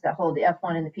persons that hold the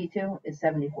F1 and the P2 is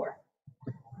 74.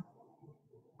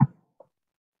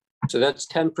 so that's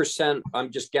 10%. I'm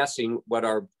just guessing what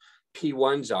our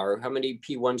P1s are. How many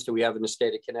P1s do we have in the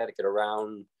state of Connecticut?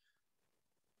 Around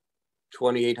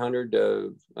 2,800. I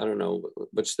don't know.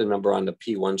 What's the number on the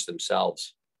P1s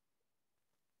themselves?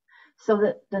 So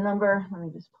the number, let me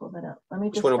just pull that up. Let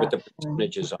me just wonder what the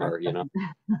percentages are, you know.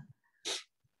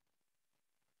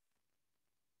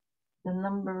 The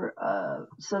number of,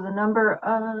 so the number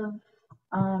of,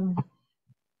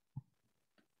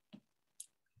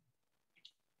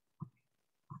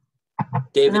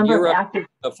 David, you're up,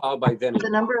 followed by Vinny. The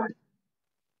number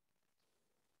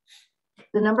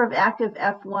of active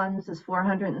F1s is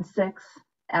 406,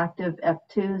 active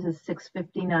F2s is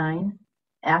 659,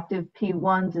 active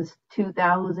P1s is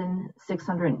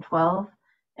 2,612,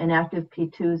 and active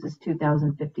P2s is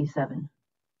 2,057.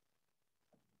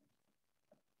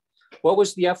 What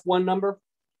was the F1 number?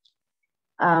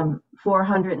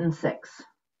 406.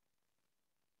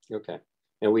 Okay.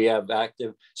 And we have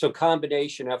active, so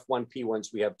combination F1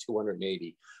 P1s, we have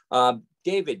 280.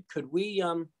 David, could we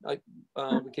can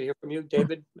hear from you,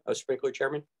 David, sprinkler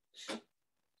chairman?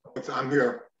 I'm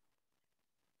here.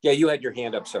 Yeah, you had your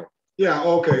hand up, sir. Yeah,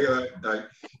 okay.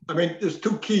 I mean, there's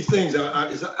two key things.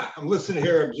 I'm listening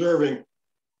here, observing.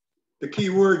 The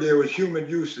key word there was human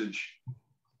usage.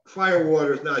 Fire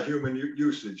water is not human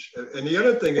usage. And the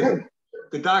other thing is,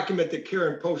 the document that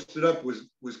Karen posted up was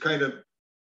kind of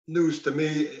news to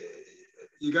me.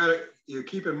 You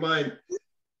keep in mind,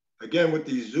 again, with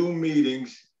these Zoom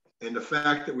meetings and the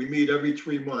fact that we meet every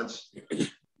 3 months,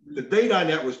 the date on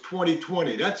that was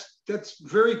 2020. That's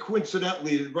very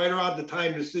coincidentally right around the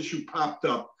time this issue popped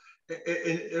up.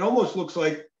 It almost looks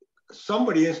like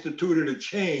somebody instituted a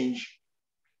change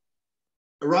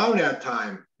around that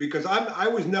time, because I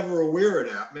was never aware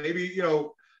of that. Maybe, you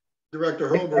know, Director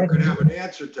Hurlburt could have an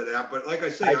answer to that, but like I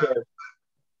say, go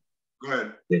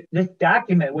ahead. This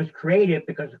document was created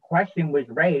because a question was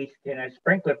raised: can a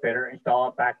sprinkler fitter install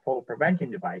a backflow prevention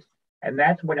device? And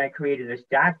that's when I created this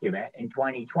document in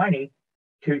 2020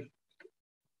 to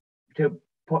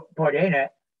put in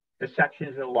it the sections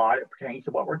of the law that pertains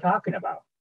to what we're talking about.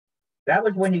 That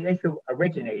was when the issue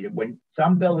originated, when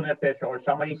some building official or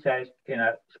somebody says, can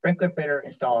a sprinkler fitter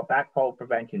install a backflow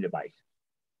prevention device?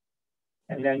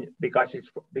 And then because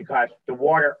the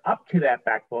water up to that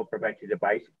backflow prevention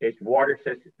device is water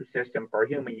system for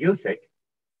human usage,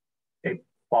 it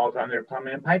falls under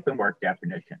plumbing and piping work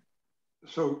definition.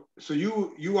 So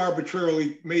you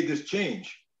arbitrarily made this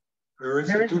change?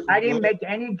 I didn't make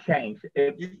any change.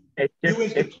 The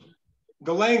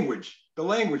language,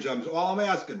 all I'm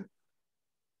asking.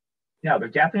 No, the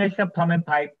definition of plumbing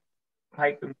pipe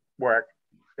work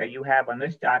that you have on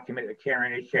this document that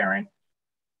Karen is sharing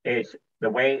is the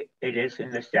way it is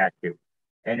in the statute.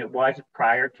 And it was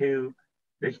prior to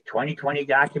this 2020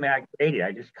 document I created.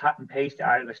 I just cut and paste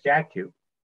out of the statute.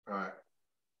 All right.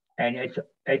 And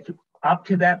it's up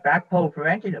to that backflow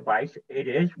prevention device, it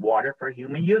is water for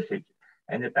human usage.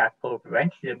 And the backflow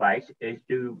prevention device is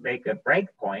to make a break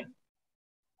point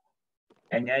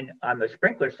And then on the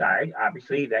sprinkler side,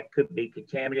 obviously that could be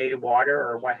contaminated water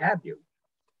or what have you.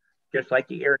 Just like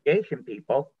the irrigation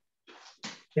people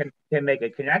can make a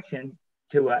connection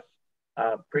to a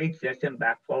pre-existing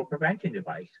backflow prevention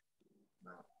device.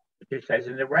 It says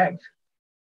in the regs.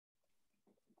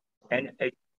 And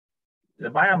the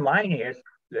bottom line is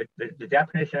the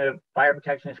definition of fire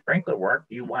protection sprinkler work,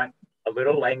 you want a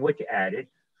little language added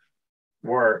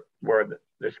where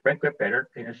the sprinkler fitter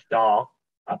can install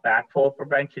a backflow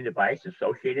prevention device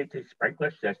associated to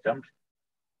sprinkler systems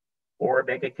or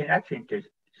make a connection to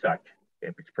such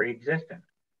if it's pre-existing.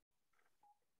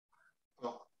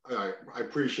 Well, I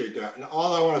appreciate that. And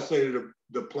all I want to say to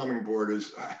the plumbing board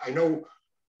is I know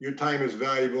your time is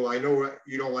valuable. I know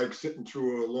you don't like sitting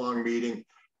through a long meeting.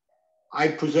 I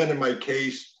presented my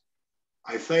case.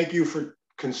 I thank you for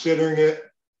considering it.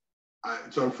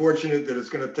 It's unfortunate that it's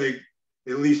going to take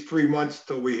at least 3 months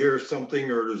till we hear something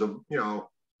or there's a,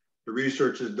 the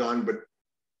research is done, but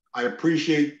I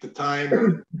appreciate the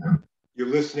time you're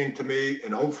listening to me,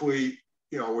 and hopefully,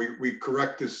 we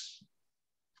correct this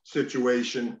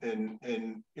situation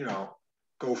and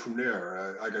go from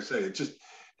there. Like I say,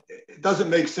 it doesn't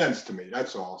make sense to me.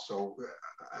 That's all. So,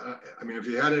 I mean, if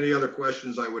you had any other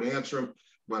questions, I would answer them,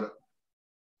 but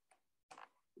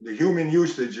the human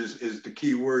usage is the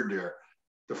key word there.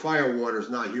 The fire water is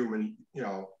not human,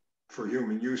 for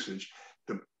human usage.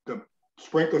 The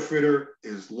sprinkler fitter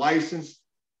is licensed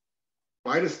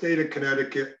by the state of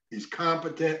Connecticut. He's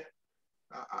competent.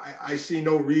 I see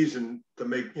no reason to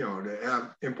make, to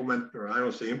have implement, or I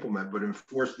don't say implement, but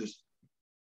enforce this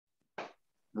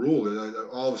rule that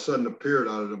all of a sudden appeared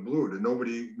out of the blue that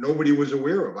nobody was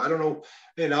aware of. I don't know.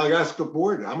 And I'll ask the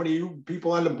board, how many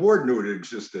people on the board knew it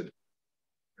existed?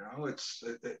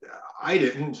 I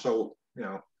didn't. So,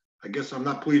 I guess I'm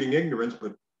not pleading ignorance,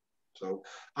 but so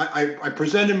I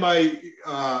presented my,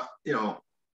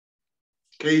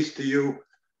 case to you.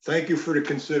 Thank you for the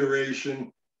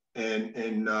consideration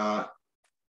and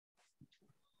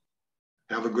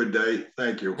have a good day.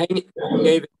 Thank you. Hey,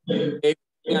 David,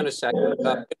 hang on a second.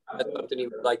 That's something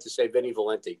you would like to say, Vinny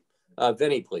Valenti.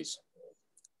 Vinny, please.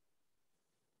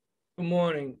 Good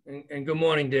morning, and good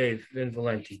morning, Dave. Vin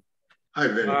Valenti. Hi,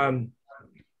 Vinny.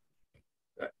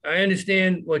 I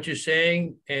understand what you're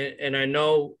saying, and I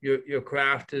know your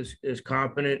craft is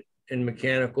competent in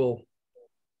mechanical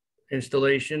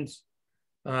installations.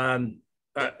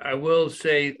 I will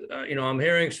say, I'm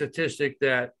hearing a statistic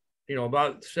that,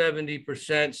 about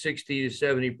 70%, 60 to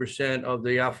 70% of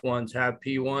the F1s have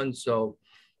P1s, so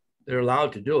they're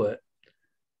allowed to do it.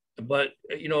 But,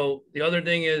 the other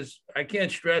thing is, I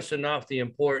can't stress enough the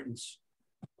importance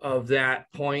of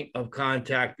that point of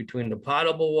contact between the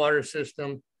potable water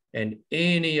system and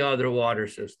any other water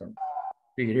system,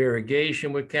 be it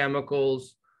irrigation with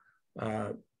chemicals,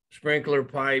 sprinkler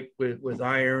pipe with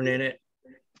iron in it,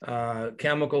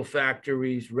 chemical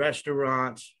factories,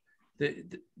 restaurants.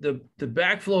 The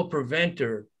backflow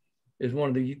preventer is one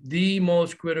of the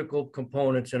most critical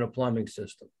components in a plumbing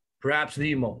system, perhaps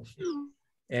the most.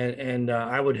 And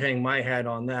I would hang my hat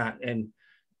on that. And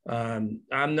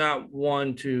I'm not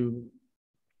one to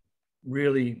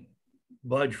really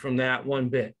budge from that one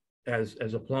bit as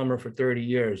a plumber for 30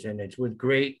 years. And it's with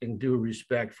great and due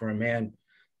respect for a man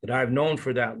that I've known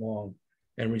for that long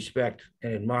and respect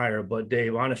and admire. But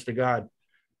Dave, honest to God,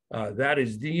 that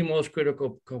is the most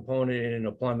critical component in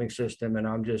a plumbing system. And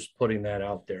I'm just putting that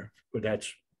out there. But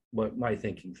that's what my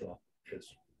thinking thought is.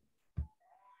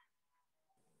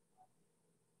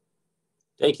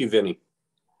 Thank you, Vinny.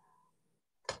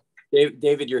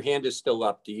 David, your hand is still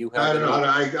up. Do you have? I don't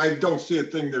know. I don't see a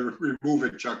thing to remove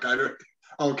it, Chuck.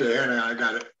 Okay, I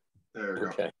got it. There we go.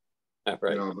 Okay. All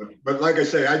right. But like I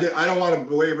say, I don't want to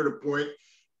belabor the point.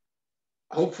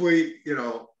 Hopefully,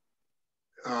 you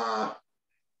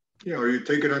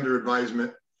take it under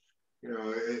advisement.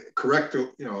 Correct.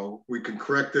 We can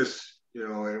correct this.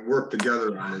 And work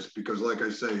together on this because, like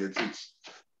I say, it's.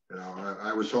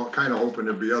 I was kind of hoping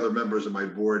there'd be other members of my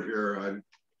board here.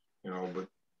 But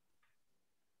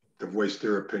to voice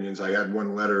their opinions. I had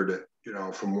one letter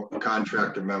that, from a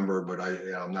contractor member, but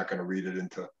I'm not going to read it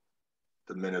into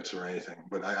the minutes or anything.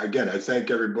 But again, I thank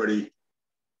everybody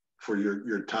for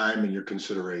your time and your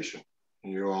consideration.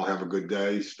 And you all have a good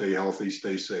day. Stay healthy,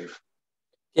 stay safe.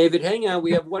 David, hang on.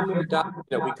 We have one more document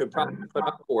that we could probably put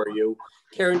up for you.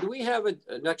 Karen, do we have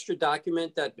an extra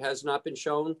document that has not been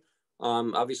shown?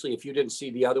 Obviously, if you didn't see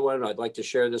the other one, I'd like to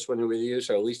share this one with you,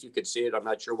 so at least you could see it. I'm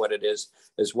not sure what it is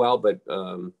as well, but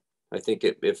I think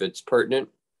if it's pertinent.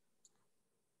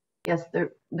 Yes,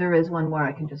 there is one more.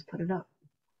 I can just put it up.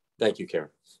 Thank you, Karen.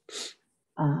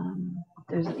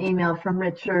 there's an email from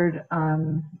Richard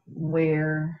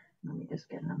where, let me just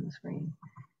get it on the screen.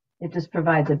 It just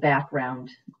provides a background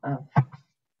of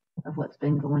what's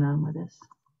been going on with this.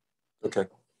 Okay.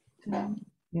 Give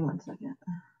me 1 second.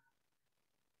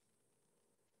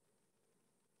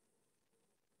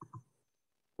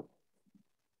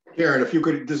 Karen, if you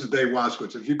could, this is Dave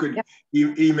Waskowitz, if you could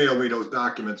email me those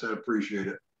documents, I'd appreciate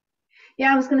it.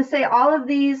 Yeah, I was going to say all of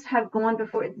these have gone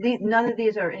before. None of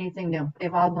these are anything new.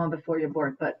 They've all gone before your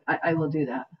board, but I will do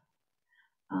that.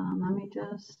 Let me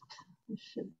just. This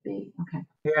should be okay.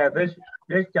 Yeah, this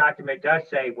document does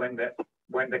say when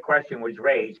the question was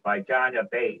raised by John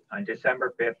Abate on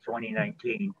December 5th,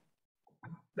 2019.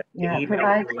 Yeah, email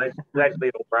to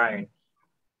Leslie O'Brien.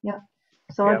 Yeah.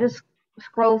 So I'll just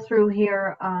scroll through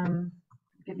here.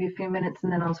 Give you a few minutes,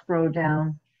 and then I'll scroll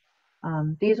down.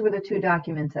 These were the 2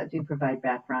 documents that do provide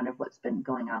background of what's been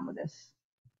going on with this.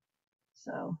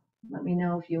 So let me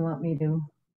know if you want me to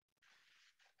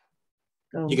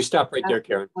go. You can stop right there,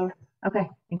 Karen. Okay,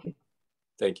 thank you.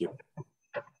 Thank you.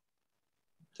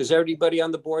 Does everybody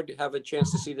on the board have a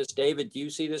chance to see this? David, do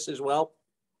you see this as well?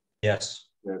 Yes.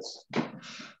 Yes.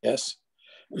 Yes.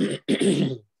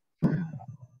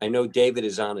 I know David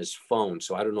is on his phone,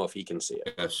 so I don't know if he can see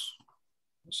it. Yes.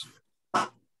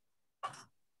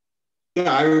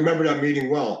 Yeah, I remember that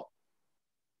meeting well.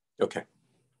 Okay.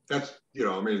 That's, you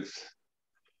know, I mean, it's,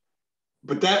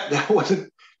 but that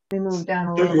wasn't. We moved down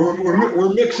a little.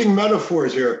 We're mixing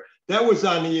metaphors here. That was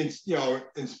on the, you know,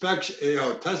 inspection, you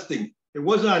know, testing. It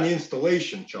wasn't on the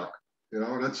installation, Chuck. You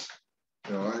know, that's,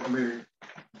 you know, I mean,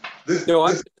 this. No,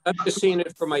 I'm just seeing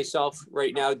it for myself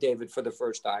right now, David, for the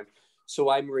first time. So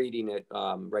I'm reading it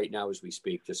right now as we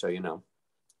speak, just so you know.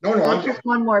 No, There's just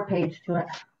one more page to it,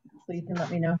 so you can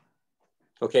let me know.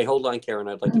 Okay, hold on, Karen.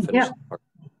 I'd like to finish. Yeah.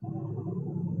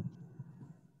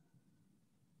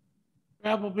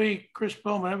 Appleby, Chris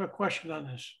Bowman, I have a question on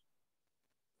this.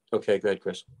 Okay, go ahead,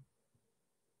 Chris.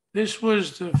 This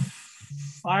was the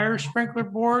fire sprinkler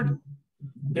board,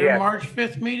 their March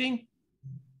 5th meeting?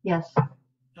 Yes.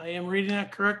 I am reading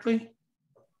that correctly?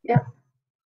 Yep.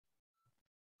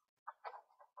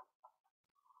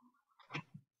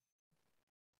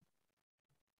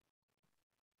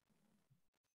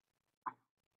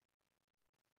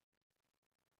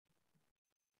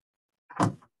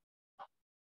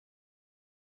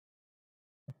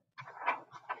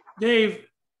 Dave,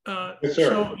 Yes, sir.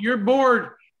 so your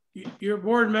board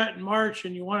met in March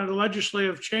and you wanted a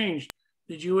legislative change.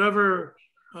 Did you ever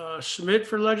submit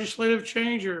for legislative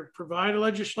change or provide a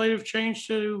legislative change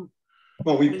to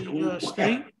the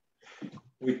state?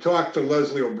 We talked to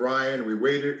Leslie O'Brien. We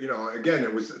waited, you know, again,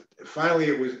 it was finally,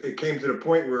 it came to the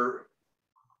point where,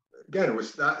 again, it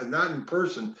was not in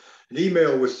person. An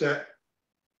email was sent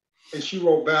and she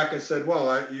wrote back and said,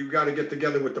 well, you got to get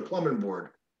together with the plumbing board.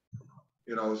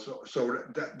 You know, so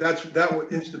that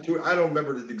would institute. I don't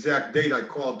remember the exact date I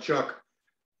called Chuck,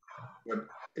 but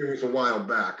it was a while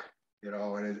back, you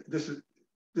know, and this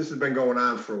has been going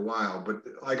on for a while. But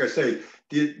like I say,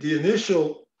 the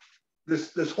initial,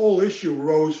 this whole issue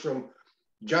arose from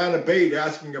John Abate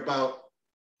asking about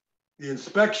the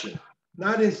inspection,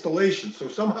 not installation. So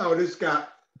somehow this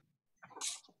got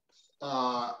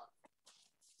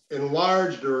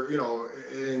enlarged, or, you know,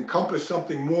 it encompassed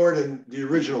something more than the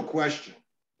original question.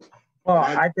 Well,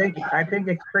 I think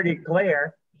it's pretty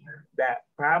clear that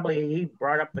probably he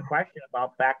brought up the question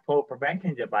about backflow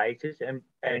prevention devices, and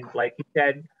like he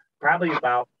said, probably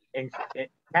about in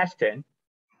testing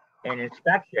and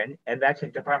inspection, and that's a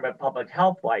Department of Public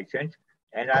Health license.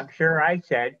 And I'm sure I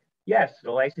said, yes,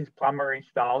 the licensed plumber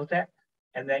installs it,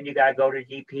 and then you got to go to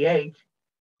DPH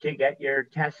to get your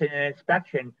testing and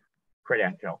inspection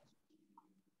credential.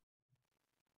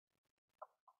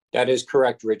 That is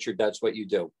correct, Richard. That's what you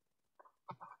do.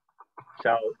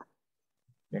 So,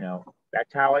 you know,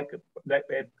 that's how it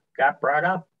got brought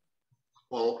up.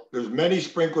 Well, there's many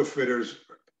sprinkler fitters.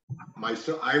 Mine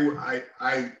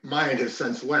has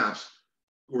since lapsed.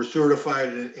 We're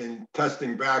certified in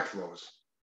testing backflows.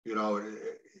 You know,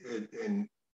 and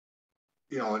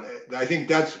you know, and I think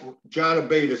that's John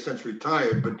Abate has since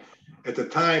retired, but at the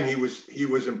time he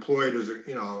was employed as a,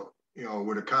 you know,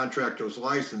 with a contractor's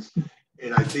license,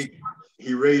 and I think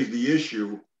he raised the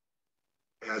issue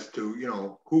as to, you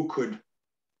know, who could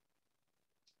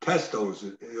test those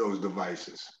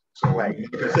devices. So right.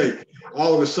 Like I say,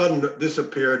 all of a sudden this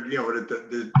appeared, you know, that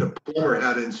the plumber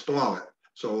had to install it.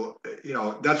 So, you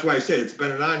know, that's why I say it's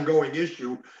been an ongoing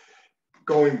issue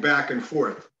going back and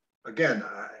forth. Again,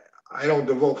 I don't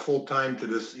devote full time to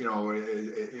this, you know,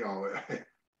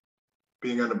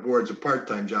 being on the board's a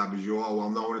part-time job, as you all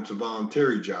well know, and it's a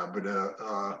voluntary job. But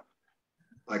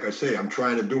like I say, I'm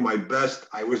trying to do my best.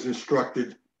 I was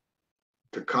instructed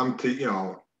to come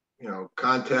to,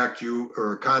 contact you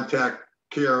or contact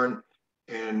Karen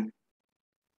and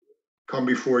come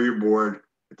before your board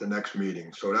at the next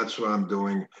meeting. So that's what I'm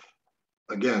doing.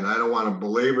 Again, I don't want to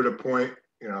belabor the point.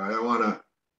 I don't want to,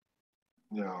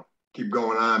 keep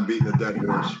going on beating the dead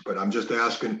horse, but I'm just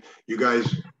asking you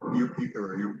guys, you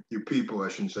people, I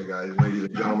shouldn't say guys, ladies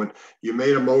and gentlemen, you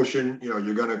made a motion,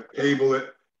 you're going to table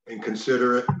it and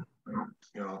consider it.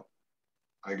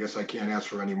 I guess I can't ask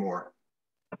for any more.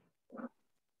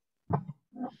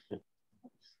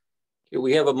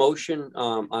 We have a motion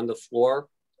on the floor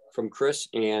from Chris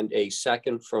and a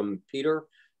second from Peter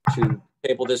to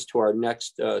table this to our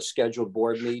next scheduled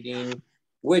board meeting,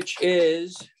 which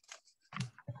is,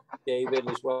 David,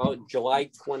 as well,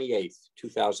 July 28th,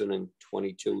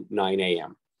 2022, 9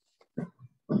 a.m.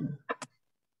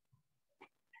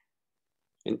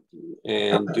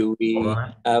 And do we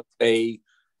have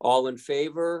all in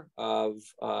favor of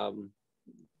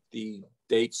the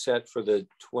date set for the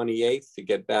 28th to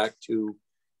get back to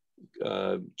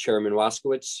Chairman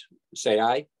Waskowitz? Say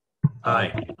aye.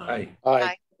 Aye. Aye.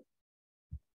 Aye.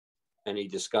 Any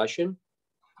discussion?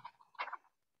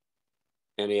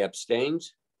 Any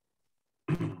abstains?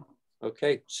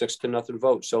 Okay, 6-0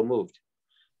 vote, so moved.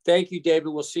 Thank you, David.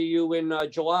 We'll see you in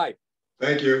July.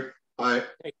 Thank you. Bye.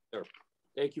 Thank you, sir.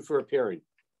 Thank you for appearing.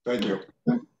 Thank you.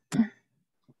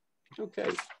 Okay.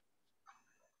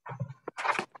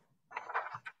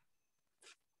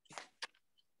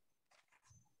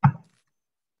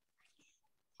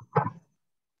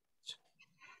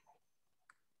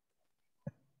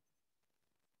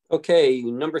 Okay,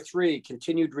 number 3,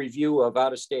 continued review of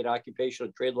out-of-state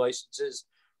occupational trade licenses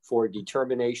for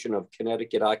determination of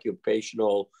Connecticut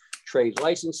occupational trade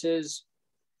licenses.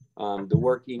 The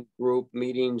working group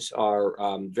meetings are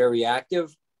very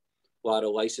active. A lot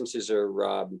of licenses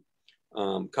are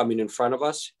coming in front of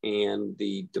us, and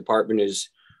the department is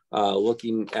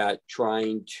looking at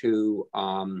trying to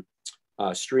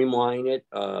streamline it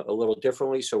a little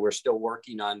differently. So we're still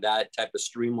working on that type of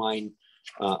streamline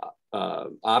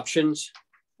options.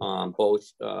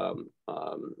 Both,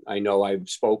 I know I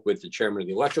spoke with the chairman of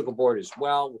the electrical board as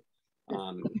well.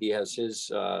 He has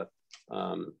his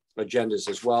agendas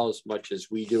as well, as much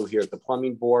as we do here at the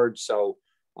plumbing board. So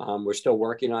we're still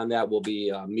working on that. We'll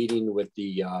be meeting with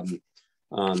the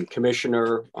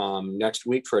commissioner next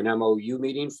week for an MOU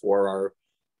meeting for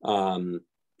our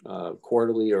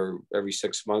quarterly or every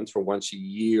 6 months for once a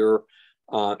year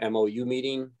MOU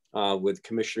meeting with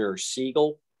Commissioner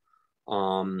Siegel.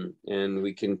 And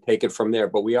we can take it from there.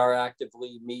 But we are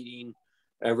actively meeting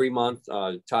every month.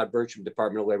 Todd Burcham,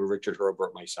 Department of Labor, Richard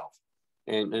Herbert, myself.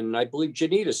 And I believe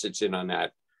Janita sits in on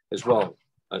that as well.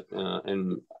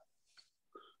 And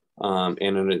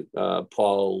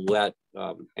Paulette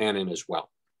Annan as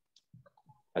well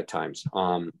at times.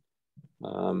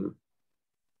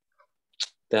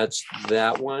 That's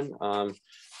that one.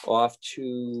 Off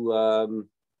to,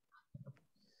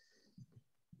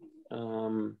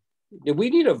 did we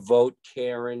need a vote,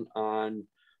 Karen, on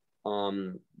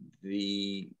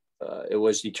it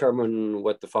was determined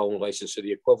what the following license, so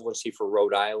the equivalency for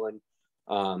Rhode Island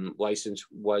license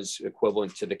was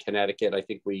equivalent to the Connecticut. I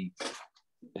think we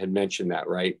had mentioned that,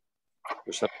 right?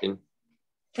 Or something.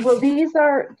 Well, these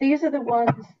are the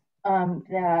ones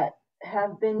that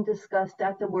have been discussed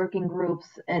at the working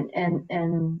groups, and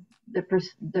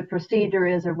the procedure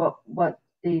is, or what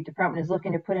the department is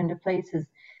looking to put into place is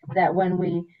that when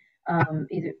we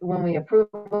approve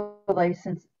a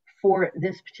license for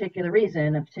this particular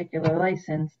reason, a particular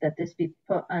license, that this be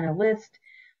put on a list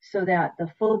so that the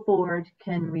full board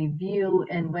can review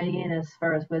and weigh in as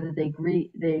far as whether they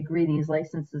agree these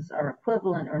licenses are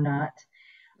equivalent or not.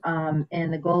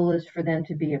 And the goal is for them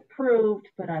to be approved,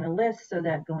 put on a list, so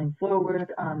that going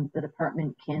forward, the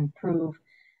department can prove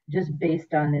just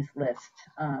based on this list.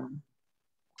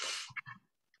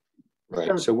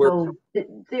 Right. So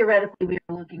theoretically, we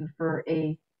are looking for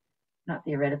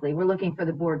we're looking for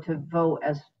the board to vote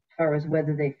as far as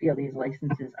whether they feel these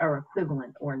licenses are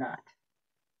equivalent or not.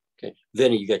 Okay,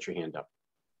 Vinny, you got your hand up.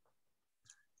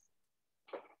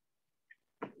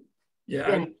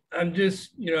 Yeah, I'm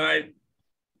just, I've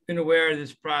been aware of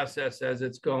this process as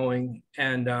it's going.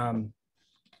 And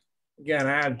again,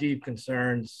 I have deep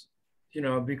concerns,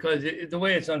 because the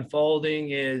way it's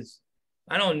unfolding is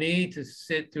I don't need to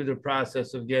sit through the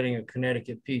process of getting a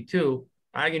Connecticut P2.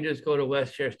 I can just go to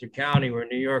Westchester County, where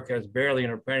New York has barely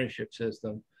an apprenticeship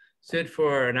system, sit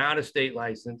for an out-of-state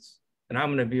license, and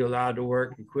I'm going to be allowed to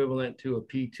work equivalent to a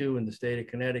P2 in the state of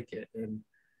Connecticut. And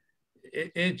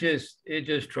it just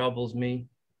troubles me.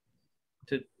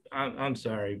 I'm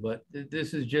sorry, but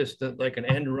this is just like an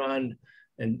end run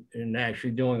and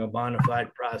actually doing a bona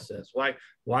fide process.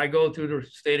 Why go through the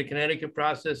state of Connecticut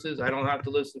processes? I don't have to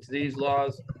listen to these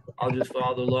laws. I'll just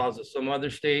follow the laws of some other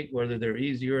state, whether they're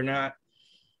easy or not.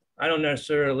 I don't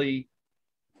necessarily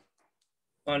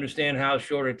understand how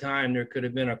short a time there could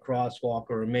have been a crosswalk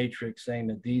or a matrix saying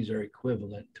that these are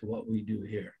equivalent to what we do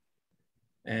here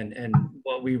and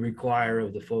what we require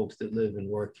of the folks that live and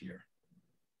work here.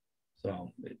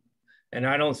 So, and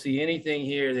I don't see anything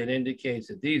here that indicates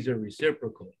that these are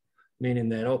reciprocal, meaning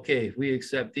that, okay, if we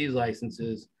accept these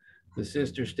licenses, the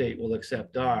sister state will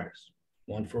accept ours,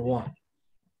 1 for 1.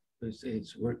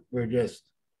 We're just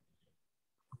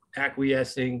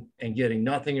acquiescing and getting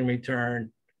nothing in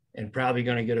return and probably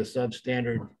going to get a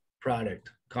substandard product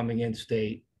coming in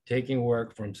state, taking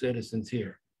work from citizens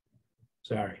here.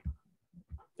 Sorry.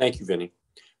 Thank you, Vinny.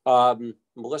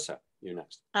 Melissa, you're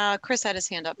next. Chris had his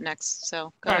hand up next,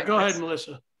 so go ahead, Chris.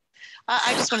 Melissa.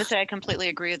 I just want to say I completely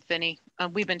agree with Vinny.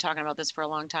 We've been talking about this for a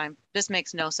long time. This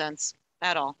makes no sense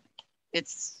at all.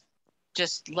 It's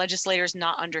just legislators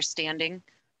not understanding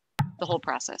the whole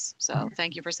process. So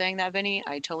thank you for saying that, Vinny.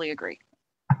 I totally agree.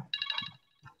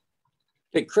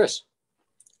 Hey, Chris.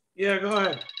 Yeah, go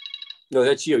ahead. No,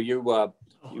 that's you. You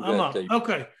I'm up.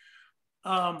 Okay.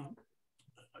 A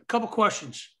couple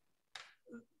questions.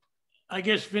 I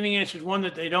guess Vinny answered one,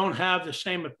 that they don't have the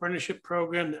same apprenticeship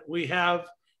program that we have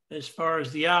as far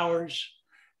as the hours.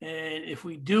 And if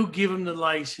we do give them the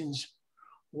license,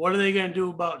 what are they going to do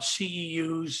about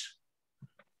CEUs?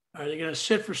 Are they going to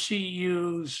sit for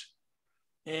CEUs?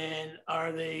 And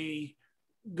are they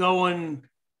going,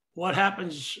 what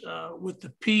happens with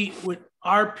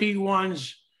our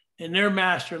P1s and their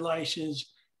master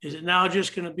license? Is it now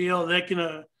just going to be,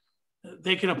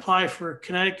 they can apply for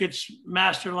Connecticut's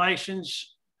master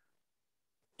license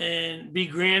and be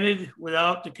granted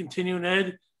without the continuing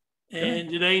ed? And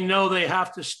do they know they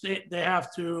have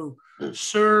to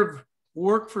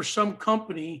work for some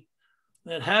company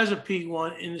that has a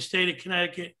P1 in the state of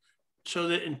Connecticut, so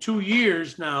that in 2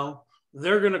 years now,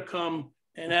 they're going to come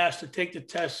and ask to take the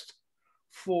test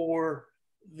for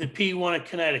the P1 in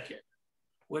Connecticut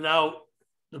without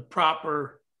the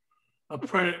proper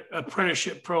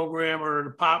apprenticeship program or the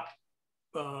POP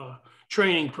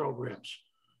training programs?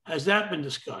 Has that been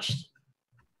discussed?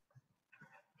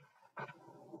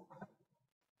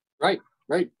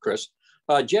 Right, Chris.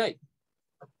 Jay.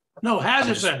 No, has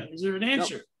it been? Is there an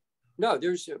answer? No,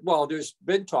 there's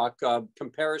been talk of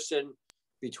comparison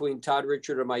between Todd,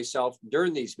 Richard, and myself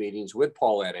during these meetings with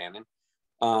Paulette Annan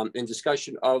in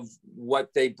discussion of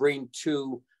what they bring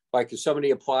to, like if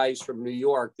somebody applies from New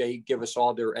York, they give us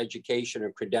all their education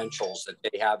and credentials that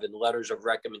they have in letters of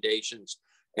recommendations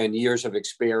and years of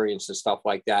experience and stuff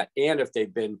like that. And if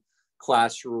they've been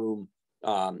classroom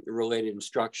related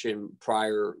instruction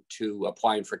prior to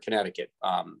applying for Connecticut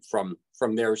from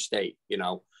their state,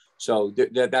 So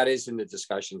that is in the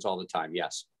discussions all the time.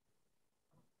 Yes.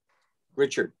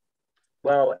 Richard.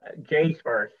 Well, Jay's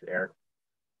first there.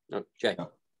 No, Jay.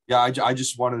 Yeah, I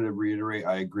just wanted to reiterate,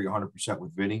 I agree 100%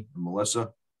 with Vinny and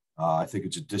Melissa. I think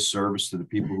it's a disservice to the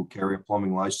people who carry a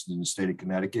plumbing license in the state of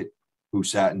Connecticut, who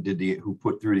sat and who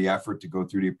put through the effort to go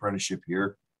through the apprenticeship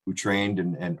here, who trained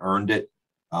and earned it.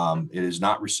 It is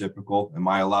not reciprocal. Am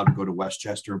I allowed to go to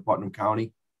Westchester and Putnam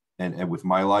County and with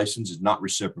my license? Is not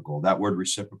reciprocal. That word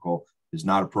reciprocal is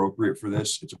not appropriate for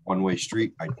this. It's a one-way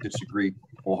street. I disagree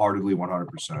wholeheartedly,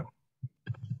 100%.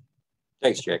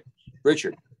 Thanks, Jay.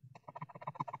 Richard.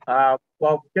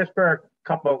 Well, just for a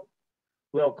couple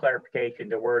little clarification,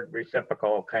 the word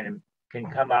reciprocal can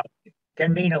come out,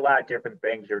 can mean a lot of different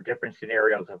things or different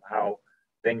scenarios of how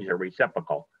things are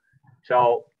reciprocal.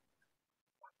 So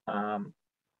I'm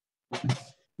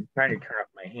trying to turn up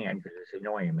my hand because it's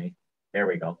annoying me. There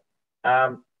we go.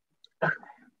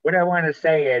 What I want to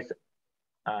say is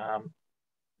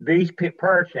these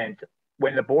persons,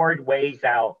 when the board weighs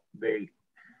out the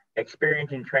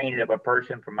experience and training of a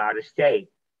person from out of state,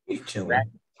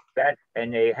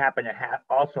 and they happen to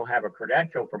also have a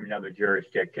credential from another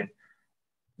jurisdiction,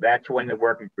 that's when the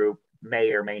working group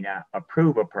may or may not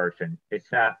approve a person.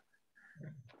 It's not,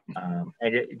 and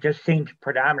it just seems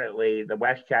predominantly the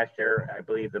Westchester, I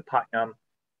believe the Putnam,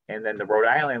 and then the Rhode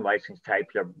Island license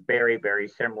types are very, very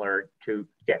similar to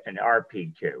get an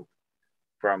RP2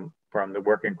 from the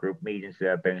working group meetings that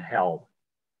have been held.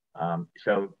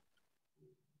 So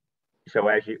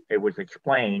as it was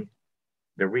explained,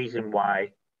 the reason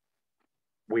why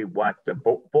we want the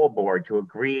full board to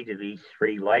agree to these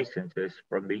 3 licenses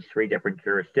from these 3 different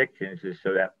jurisdictions is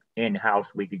so that in-house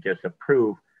we could just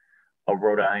approve a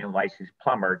Rhode Island licensed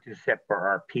plumber to sit for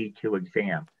our P2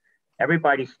 exam.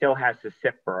 everybody still has to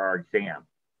sit for our exam.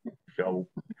 So,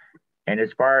 and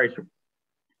as far as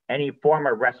any form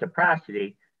of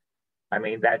reciprocity, I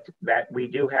mean, that we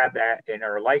do have that in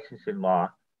our licensing law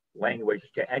language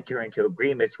to enter into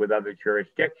agreements with other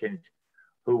jurisdictions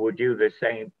who will do the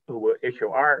same, who will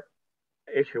issue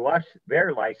us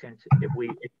their license if we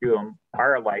issue them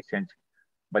our license,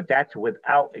 but that's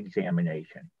without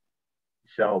examination.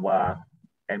 So,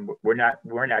 and we're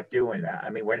not doing that. I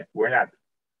mean, we're not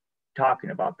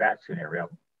talking about that scenario.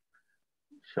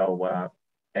 So,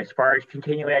 as far as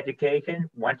continuing education,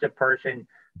 once a person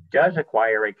does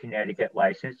acquire a Connecticut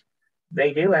license,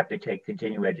 they do have to take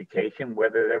continuing education,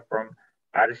 whether they're from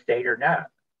out of state or not.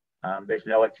 There's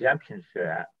no exemptions to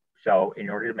that. So in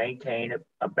order to maintain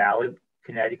a valid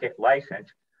Connecticut license,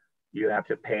 you have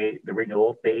to pay the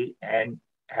renewal fee and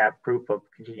have proof of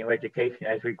continuing education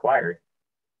as required.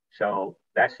 So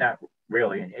that's not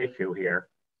really an issue here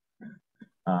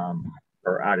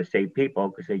for out of state people,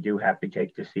 because they do have to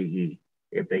take the CE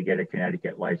if they get a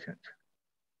Connecticut license.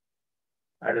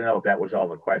 I don't know if that was all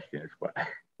the questions, but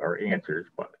or answers,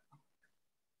 but.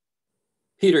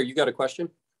 Peter, you got a question?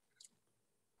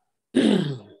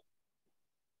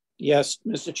 Yes,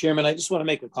 Mr. Chairman, I just want to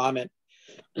make a comment.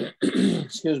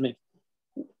 Excuse me.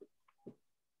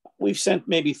 We've sent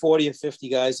maybe 40 or 50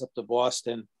 guys up to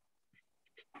Boston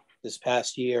this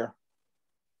past year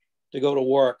to go to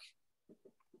work.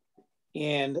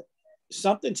 And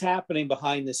something's happening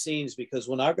behind the scenes, because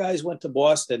when our guys went to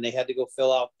Boston, they had to go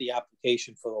fill out the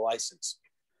application for the license.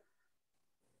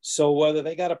 So whether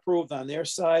they got approved on their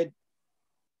side,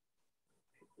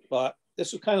 but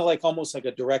this was kind of like almost like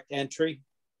a direct entry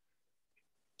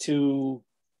to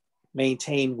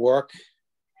maintain work,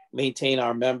 maintain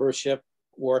our membership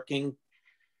working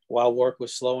while work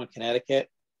was slow in Connecticut.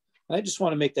 And I just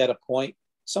want to make that a point.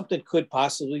 Something could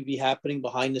possibly be happening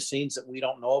behind the scenes that we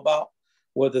don't know about,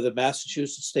 whether the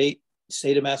Massachusetts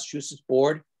state of Massachusetts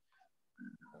board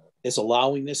is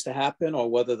allowing this to happen, or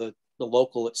whether the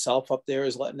local itself up there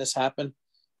is letting this happen.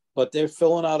 But they're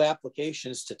filling out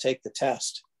applications to take the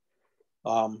test.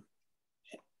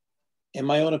 In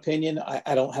my own opinion,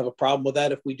 I don't have a problem with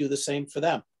that if we do the same for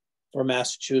them, for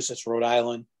Massachusetts, Rhode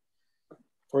Island,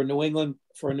 for New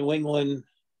England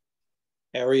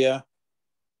area.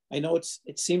 I know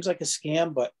it seems like a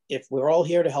scam, but if we're all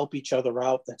here to help each other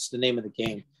out, that's the name of the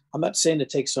game. I'm not saying to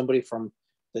take somebody from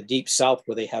the deep South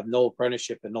where they have no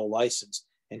apprenticeship and no license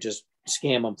and just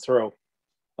scam them through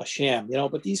a sham,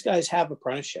 but these guys have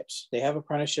apprenticeships. They have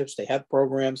apprenticeships, they have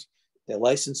programs. Their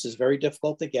license is very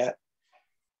difficult to get.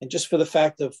 And just for the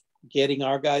fact of getting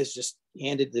our guys just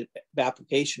handed the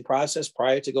application process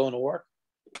prior to going to work,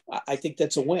 I think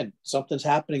that's a win. Something's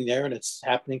happening there, and it's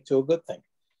happening to a good thing.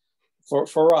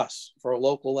 For us, for a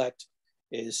local that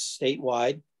is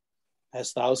statewide,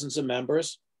 has thousands of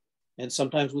members, and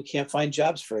sometimes we can't find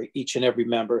jobs for each and every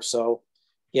member. So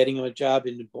getting them a job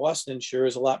in Boston sure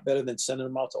is a lot better than sending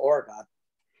them out to Oregon.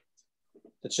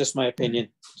 That's just my opinion.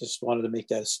 Just wanted to make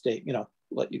that a state,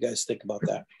 let you guys think about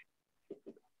that.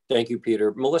 Thank you,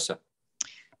 Peter. Melissa.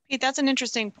 Pete, that's an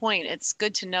interesting point. It's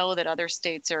good to know that other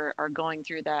states are going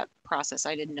through that process.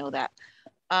 I didn't know that.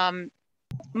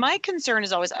 My concern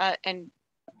is always, and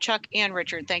Chuck and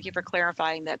Richard, thank you for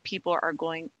clarifying that people are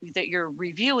that you're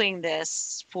reviewing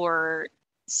this for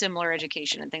similar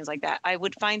education and things like that. I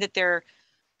would find that they're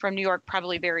from New York,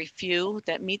 probably very few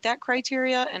that meet that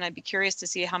criteria. And I'd be curious to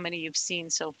see how many you've seen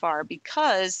so far,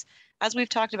 because as we've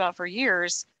talked about for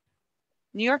years,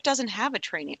 New York doesn't have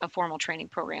a formal training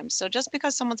program. So just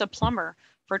because someone's a plumber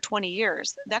for 20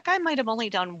 years, that guy might have only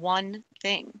done one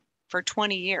thing for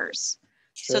 20 years.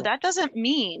 Sure. So that doesn't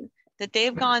mean that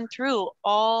they've gone through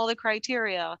all the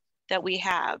criteria that we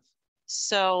have.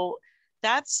 So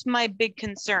that's my big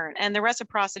concern. And the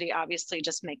reciprocity obviously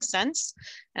just makes sense.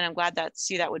 And I'm glad that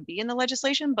would be in the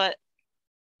legislation. But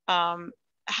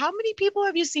how many people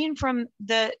have you seen from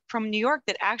New York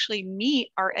that actually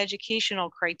meet our educational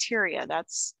criteria?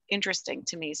 That's interesting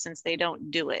to me, since they don't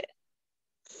do it.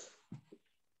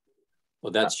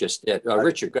 Well, that's just it.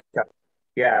 Richard, go ahead.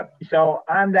 Yeah, so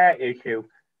on that issue,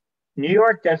 New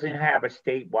York doesn't have a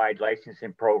statewide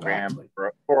licensing program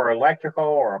for electrical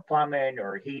or plumbing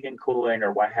or heating, cooling,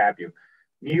 or what have you.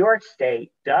 New York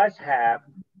State does have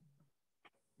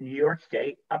New York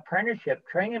State apprenticeship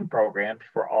training programs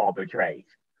for all the trades,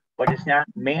 but it's not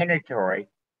mandatory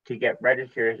to get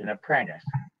registered as an apprentice.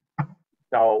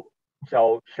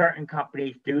 So certain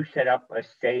companies do set up a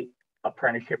state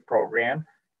apprenticeship program,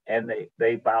 and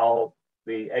they follow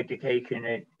the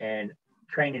education and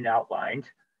training outlines,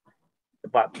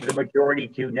 but the majority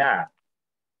do not.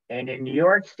 And in New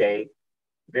York State,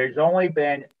 there's only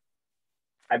been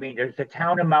I mean, there's the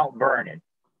town of Mount Vernon.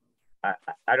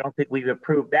 I don't think we've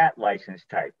approved that license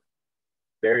type.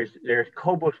 There's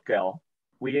Cobleskill.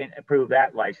 We didn't approve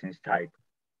that license type,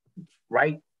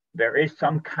 right? There is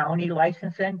some county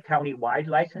licensing, county-wide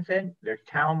licensing. There's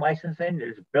town licensing.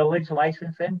 There's village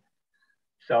licensing.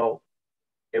 So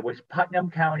it was Putnam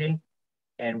County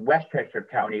and Westchester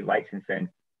County licensing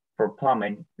for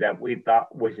plumbing that we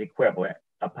thought was equivalent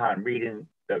upon reading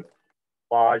the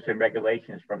laws and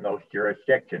regulations from those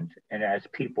jurisdictions and as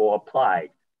people applied.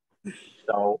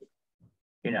 So,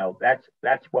 you know,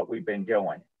 that's what we've been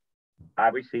doing.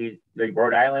 Obviously, the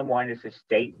Rhode Island one is a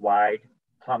statewide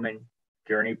plumbing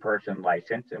journey person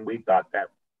license, and we thought that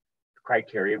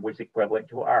criteria was equivalent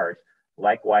to ours.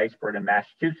 Likewise, for the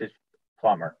Massachusetts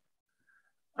plumber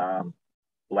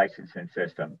licensing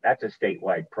system, that's a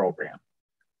statewide program.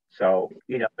 So,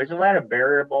 you know, there's a lot of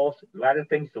variables, a lot of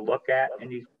things to look at in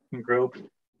these groups.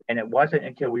 And it wasn't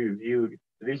until we reviewed,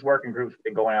 these working groups have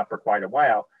been going on for quite a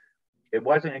while. It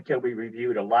wasn't until we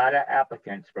reviewed a lot of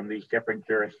applicants from these different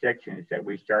jurisdictions that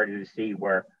we started to see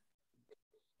where,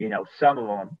 you know, some of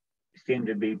them seem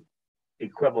to be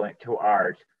equivalent to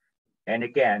ours. And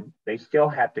again, they still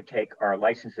have to take our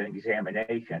licensing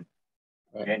examination.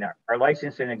 Right. And our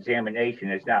licensing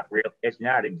examination is not real, it's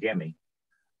not a gimme.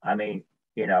 I mean,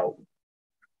 you know,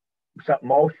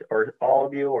 most or all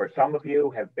of you or some of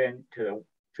you have been to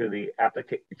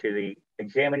the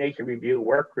examination review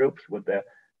work groups with the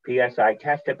PSI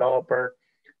test developer,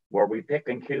 where we pick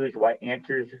and choose what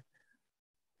answers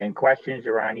and questions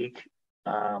are on each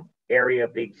area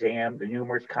of the exam, the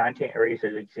numerous content areas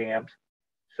of the exams.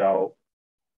 So,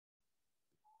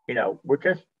 you know, we're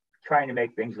just trying to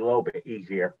make things a little bit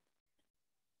easier.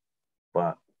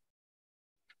 But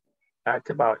that's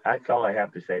all I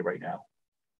have to say right now.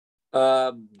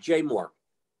 Jay Moore.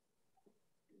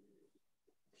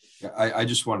 I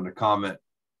just wanted to comment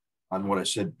on what I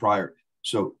said prior.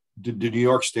 So the New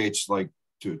York states, like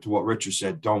to what Richard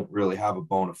said, don't really have a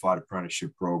bona fide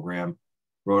apprenticeship program.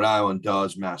 Rhode Island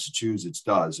does, Massachusetts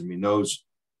does. I mean, those,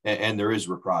 and there is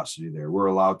reciprocity there. We're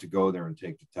allowed to go there and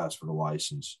take the test for the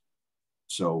license.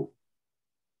 So,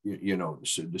 you know,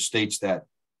 so the states that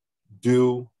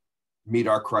do meet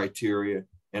our criteria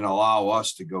and allow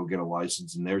us to go get a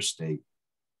license in their state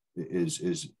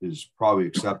is probably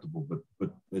acceptable.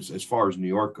 But as far as New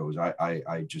York goes,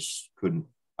 I just couldn't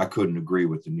agree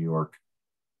with the New York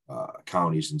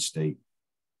counties and state.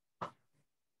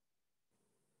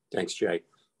 Thanks, Jay.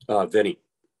 Vinny.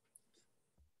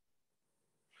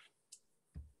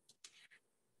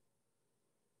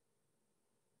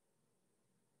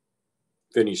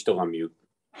 Vinny's still on mute.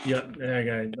 Yep, I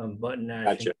got button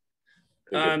action.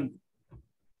 Gotcha.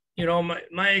 You know,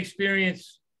 my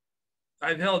experience,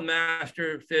 I've held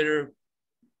master, fitter,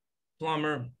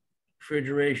 plumber,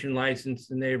 refrigeration license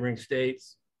in neighboring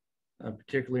states,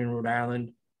 particularly in Rhode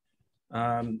Island.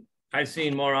 I've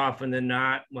seen more often than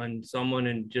not when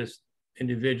someone just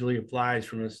individually applies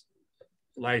from a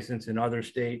license in other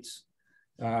states,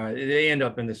 they end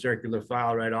up in the circular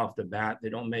file right off the bat. They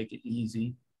don't make it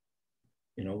easy.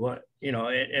 You know what? You know,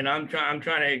 and I'm trying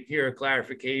to hear a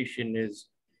clarification. Is,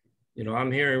 you know,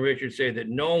 I'm hearing Richard say that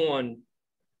no one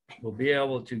will be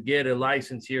able to get a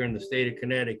license here in the state of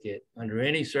Connecticut under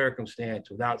any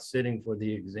circumstance without sitting for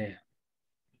the exam.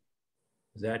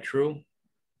 Is that true?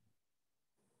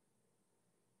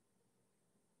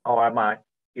 Oh, am I?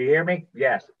 You hear me?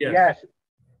 Yes. Yes. Yes.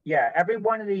 Yeah. Every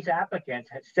one of these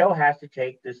applicants still has to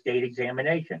take the state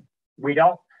examination. We're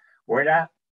not,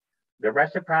 the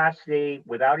reciprocity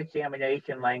without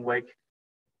examination language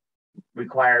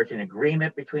requires an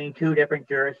agreement between two different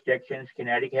jurisdictions,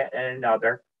 Connecticut and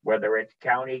another, whether it's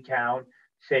county, town,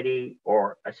 city,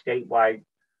 or a statewide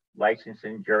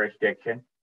licensing jurisdiction.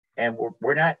 And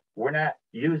we're not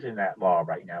using that law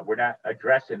right now. We're not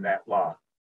addressing that law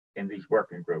in these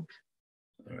working groups.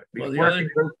 Right.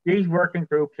 These working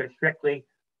groups are strictly,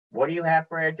 what do you have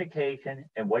for education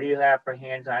and what do you have for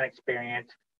hands-on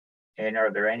experience? And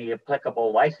are there any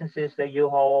applicable licenses that you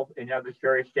hold in other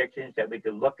jurisdictions that we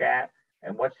could look at?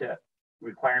 And what's the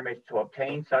requirements to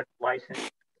obtain such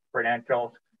license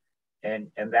credentials?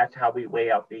 And that's how we weigh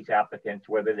out these applicants,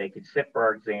 whether they can sit for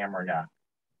our exam or not.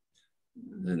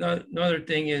 Another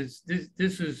thing is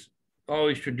this has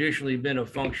always traditionally been a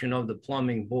function of the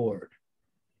plumbing board.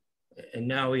 And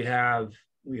now we have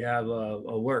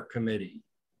a work committee,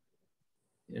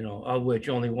 you know, of which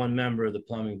only one member of the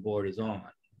plumbing board is on.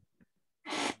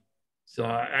 So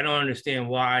I don't understand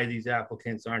why these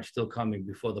applicants aren't still coming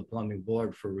before the plumbing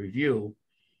board for review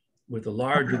with a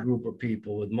larger group of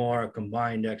people with more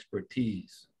combined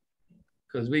expertise.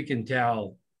 Because we can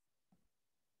tell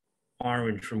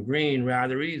orange from green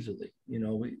rather easily. You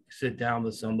know, we sit down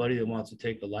with somebody that wants to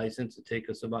take a license. It takes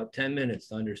us about 10 minutes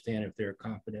to understand if they're a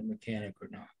competent mechanic or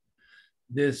not.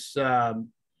 This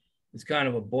is kind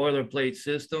of a boilerplate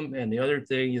system. And the other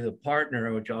thing is a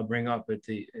partner, which I'll bring up at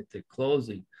the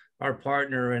closing. Our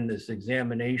partner in this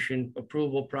examination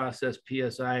approval process,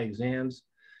 PSI exams,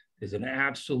 is an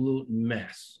absolute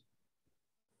mess.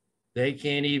 They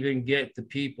can't even get the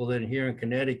people that here in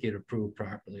Connecticut approved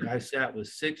properly. I sat with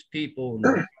 6 people in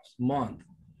the last month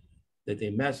that they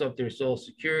mess up their social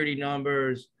security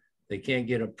numbers. They can't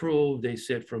get approved. They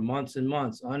sit for months and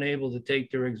months, unable to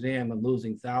take their exam and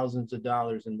losing thousands of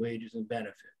dollars in wages and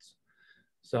benefits.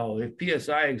 So if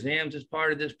PSI exams is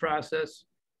part of this process,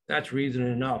 that's reason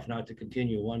enough not to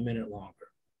continue 1 minute longer.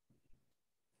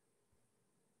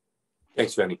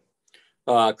 Thanks, Vinny.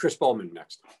 Chris Bowman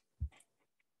next.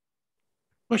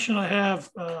 Question I have,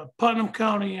 Putnam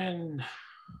County and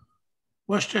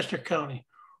Westchester County,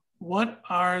 what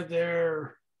are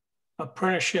their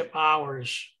apprenticeship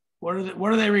hours? What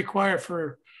do they require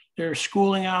for their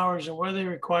schooling hours, and what do they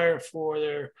require for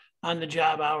their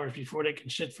on-the-job hours before they can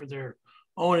sit for their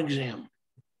own exam?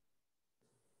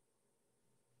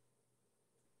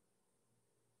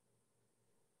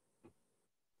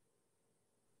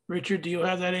 Richard, do you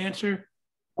have that answer?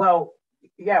 Well,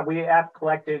 yeah, we have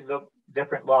collected the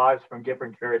different laws from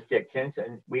different jurisdictions,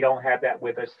 and we don't have that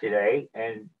with us today.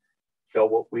 And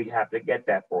so we'd have to get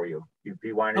that for you if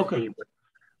you want to see.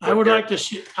 I would like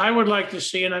to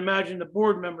see, and I imagine the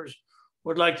board members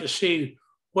would like to see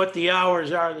what the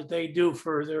hours are that they do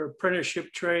for their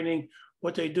apprenticeship training,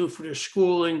 what they do for their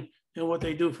schooling, and what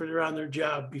they do for their on their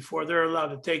job before they're allowed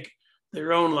to take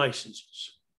their own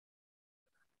licenses.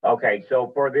 Okay,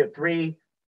 so for the 3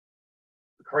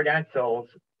 credentials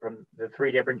from the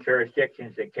 3 different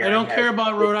jurisdictions that Karen I don't care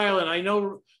about Rhode Island. I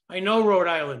know Rhode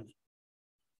Island.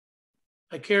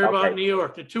 I care about New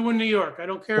York. The 2 in New York. I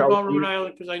don't care about Rhode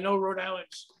Island because I know Rhode Island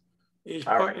is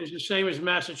the same as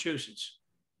Massachusetts.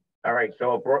 All right.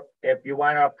 So if you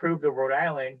want to approve the Rhode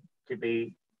Island to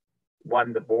be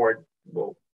one, the board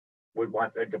would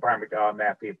want the department to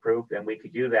automatically approve, then we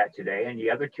could do that today. And the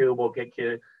other 2 will get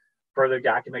you further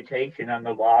documentation on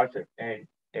the laws and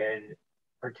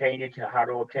pertaining to how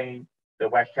to obtain the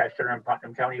Westchester and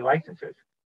Putnam County licenses.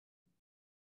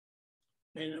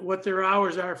 And what their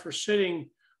hours are for sitting,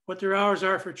 what their hours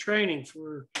are for training,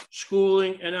 for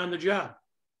schooling and on the job.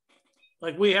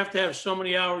 Like we have to have so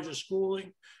many hours of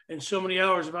schooling and so many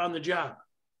hours of on the job.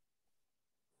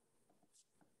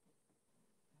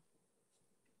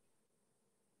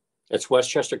 It's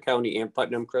Westchester County and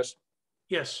Putnam, Chris?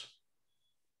 Yes.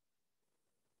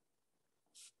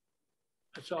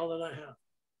 That's all that I have.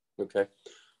 Okay.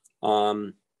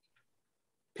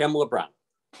 Pamela Brown.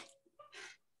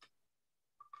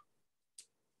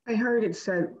 I heard it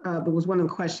said, there was one of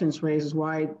the questions raised is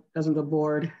why doesn't the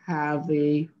board have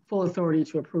the full authority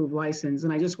to approve license?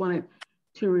 And I just wanted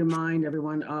to remind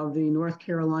everyone of the North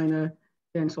Carolina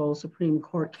Dental Supreme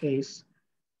Court case,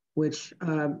 which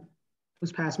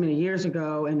was passed many years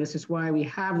ago. And this is why we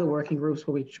have the working groups,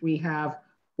 for which we have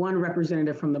one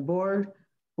representative from the board,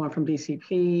 one from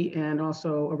DCP, and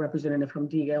also a representative from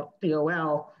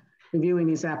DOL reviewing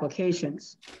these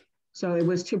applications. So it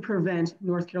was to prevent,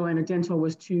 North Carolina Dental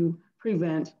was to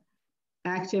prevent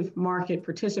active market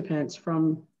participants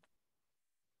from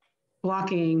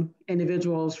blocking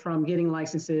individuals from getting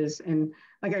licenses. And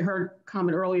like I heard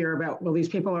comment earlier about, well, these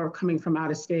people are coming from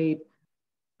out of state.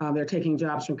 They're taking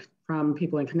jobs from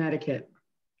people in Connecticut.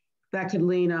 That could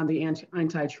lean on the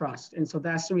antitrust. And so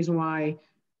that's the reason why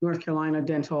North Carolina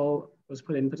Dental was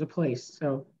put into place.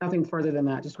 So nothing further than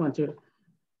that. Just wanted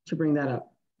to bring that up.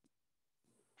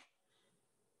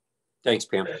 Thanks,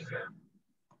 Pam.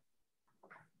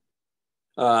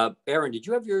 Aaron, did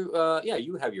you have your, yeah,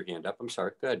 you have your hand up. I'm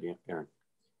sorry. Go ahead, Aaron.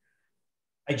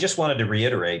 I just wanted to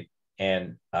reiterate,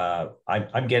 and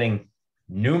I'm getting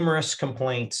numerous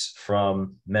complaints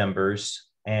from members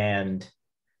and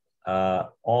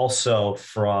also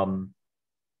from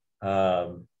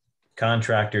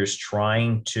contractors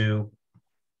trying to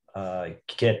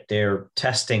get their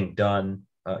testing done,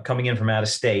 coming in from out of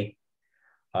state,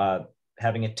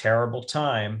 having a terrible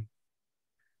time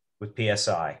with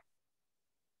PSI.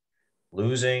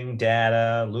 Losing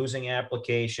data, losing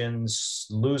applications,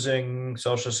 losing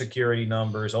social security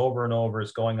numbers over and over.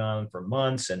 It's going on for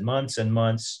months and months and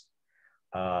months.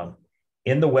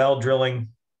 In the well drilling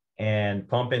and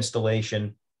pump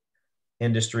installation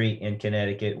industry in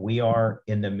Connecticut, we are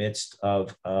in the midst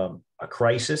of a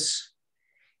crisis.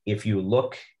 If you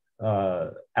look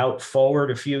out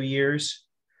forward a few years,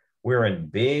 we're in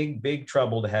big, big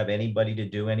trouble to have anybody to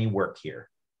do any work here.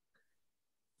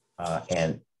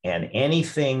 and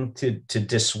anything to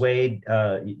dissuade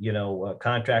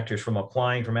contractors from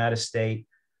applying from out of state.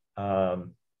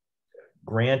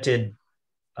 Granted,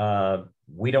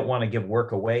 we don't want to give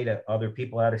work away to other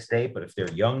people out of state, but if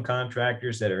they're young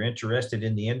contractors that are interested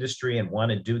in the industry and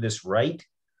want to do this right,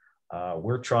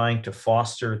 we're trying to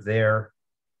foster their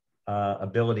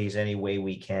abilities any way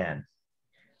we can.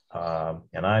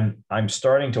 And I'm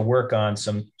starting to work on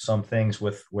some things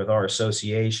with our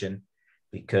association,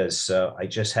 because I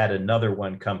just had another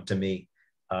one come to me.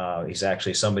 He's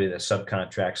actually somebody that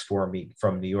subcontracts for me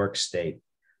from New York State.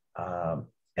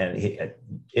 And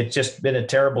it's just been a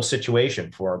terrible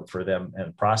situation for them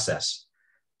and process.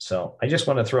 So I just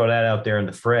want to throw that out there in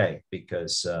the fray,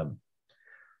 because of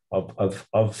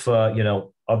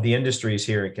the industries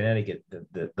here in Connecticut,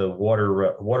 the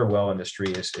water well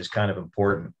industry is kind of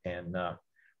important, and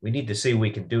we need to see what we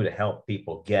can do to help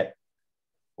people get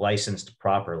licensed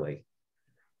properly.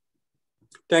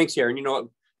 Thanks, Aaron. You know,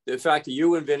 the fact that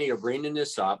you and Vinny are bringing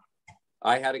this up,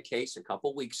 I had a case a couple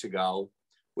of weeks ago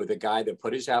with a guy that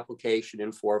put his application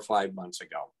in 4 or 5 months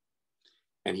ago,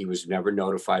 and he was never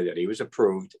notified that he was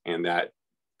approved, and that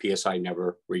PSI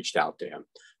never reached out to him.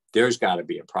 There's got to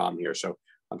be a problem here. So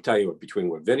I'm telling you what, between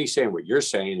what Vinny's saying, what you're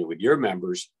saying, and with your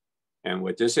members, and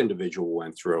what this individual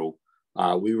went through,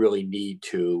 we really need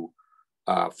to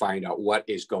find out what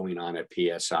is going on at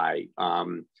PSI.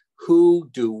 Who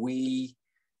do we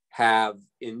have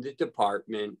in the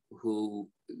department who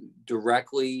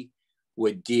directly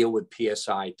would deal with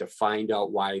PSI to find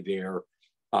out why they're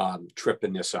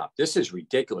tripping this up? This is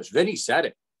ridiculous. Vinny said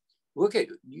it. Look at,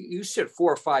 you said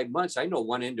 4 or 5 months. I know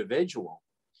one individual,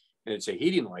 and it's a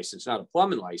heating license, not a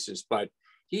plumbing license, but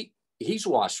he's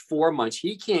lost 4 months.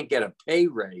 He can't get a pay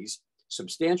raise,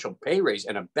 substantial pay raise,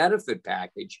 and a benefit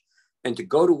package, and to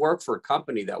go to work for a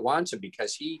company that wants him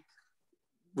because he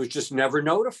was just never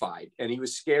notified, and he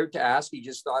was scared to ask. He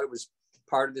just thought it was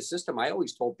part of the system. I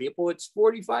always told people it's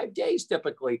 45 days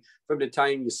typically from the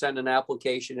time you send an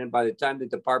application, and by the time the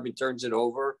department turns it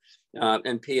over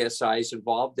and PSI is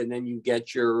involved, and then you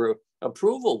get your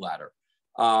approval letter.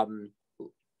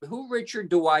 Who, Richard,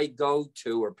 do I go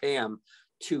to, or Pam,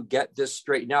 to get this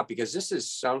straightened out? Because this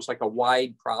sounds like a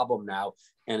wide problem now,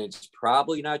 and it's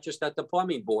probably not just at the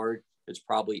plumbing board. It's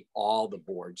probably all the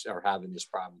boards are having this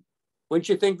problem. Wouldn't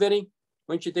you think, Vinny?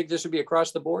 Wouldn't you think this would be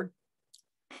across the board?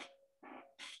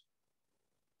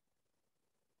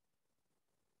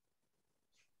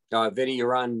 Vinny,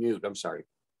 you're on mute. I'm sorry.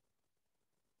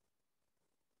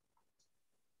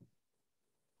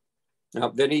 No,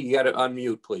 Vinny, you got to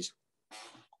unmute, please.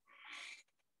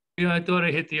 Yeah, I thought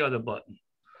I hit the other button.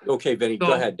 Okay, Vinny,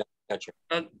 go ahead. Gotcha.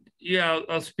 Yeah,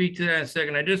 I'll speak to that in a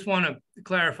second. I just want to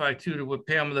clarify, too, to what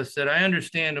Pamela said. I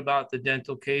understand about the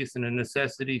dental case and the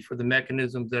necessity for the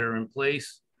mechanisms that are in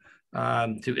place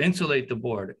to insulate the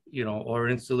board, or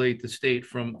insulate the state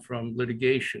from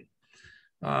litigation.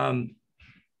 My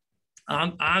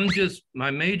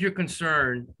major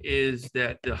concern is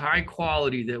that the high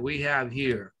quality that we have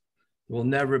here will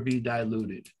never be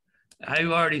diluted.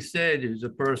 I've already said, there's a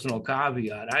personal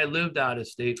caveat. I lived out of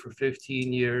state for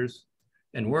 15 years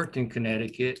and worked in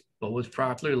Connecticut, but was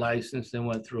properly licensed and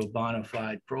went through a bona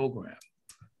fide program.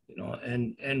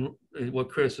 And what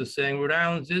Chris was saying, Rhode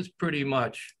Island is pretty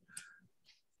much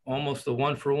almost a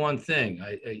one-for-one thing.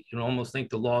 I almost think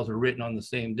the laws are written on the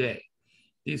same day.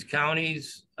 These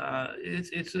counties,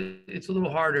 it's a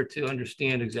little harder to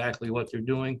understand exactly what they're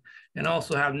doing, and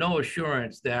also have no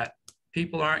assurance that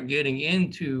people aren't getting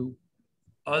into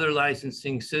other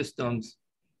licensing systems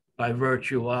by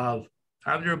virtue of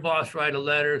have their boss write a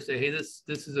letter, say, hey, this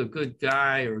is a good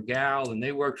guy or gal, and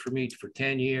they worked for me for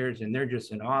 10 years, and they're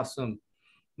just an awesome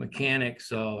mechanic.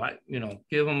 So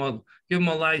give them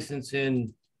a license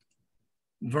in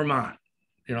Vermont.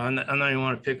 I'm not even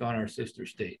want to pick on our sister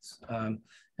states.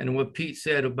 And what Pete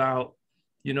said about,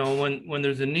 when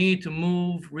there's a need to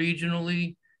move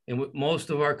regionally, and most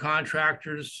of our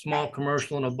contractors, small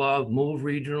commercial and above, move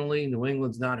regionally. New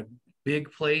England's not a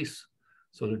big place.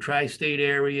 So the tri-state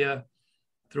area,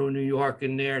 throw New York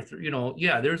in there,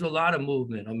 yeah, there's a lot of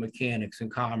movement of mechanics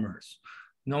and commerce.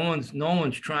 No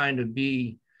one's trying to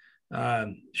be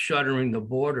shuttering the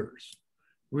borders.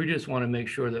 We just want to make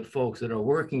sure that folks that are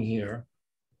working here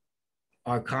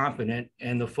are competent,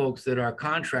 and the folks that are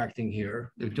contracting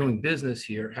here, they're doing business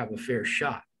here, have a fair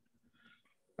shot.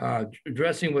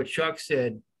 Addressing what Chuck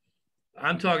said,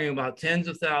 I'm talking about tens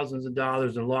of thousands of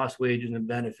dollars in lost wages and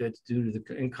benefits due to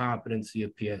the incompetency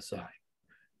of PSI.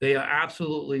 They are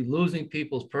absolutely losing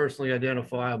people's personally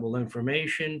identifiable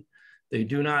information. They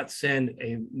do not send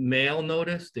a mail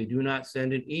notice. They do not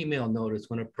send an email notice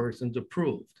when a person's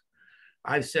approved.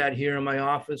 I've sat here in my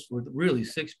office with really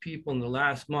 6 people in the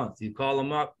last month. You call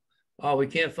them up. Oh, we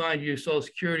can't find your social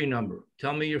security number.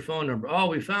 Tell me your phone number. Oh,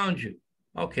 we found you.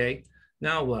 Okay,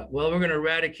 now what? Well, we're going to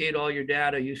eradicate all your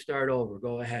data. You start over.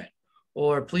 Go ahead.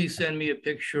 Or please send me a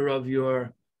picture of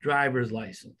your driver's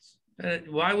license.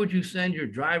 Why would you send your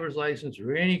driver's license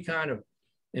or any kind of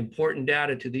important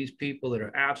data to these people that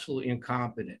are absolutely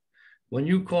incompetent? When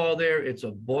you call there, it's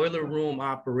a boiler room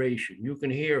operation. You can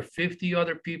hear 50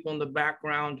 other people in the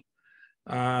background.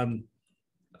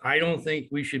 I don't think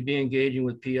we should be engaging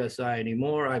with PSI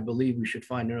anymore. I believe we should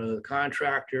find another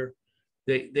contractor.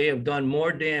 They have done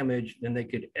more damage than they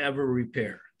could ever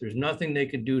repair. There's nothing they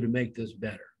could do to make this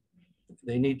better.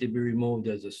 They need to be removed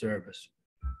as a service.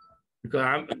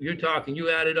 Because you're talking, you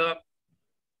add it up,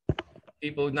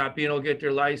 people not being able to get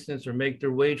their license or make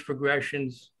their wage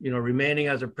progressions, you know, remaining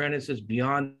as apprentices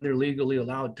beyond their legally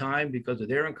allowed time because of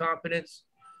their incompetence,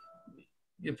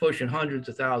 you're pushing hundreds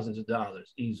of thousands of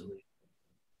dollars easily.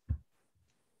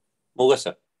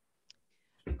 Melissa.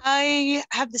 I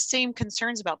have the same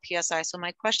concerns about PSI. So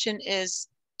my question is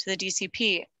to the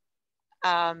DCP.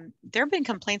 There have been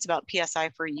complaints about PSI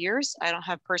for years. I don't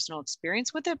have personal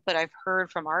experience with it, but I've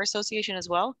heard from our association as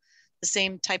well, the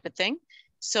same type of thing.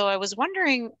 So I was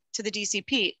wondering to the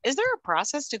DCP, is there a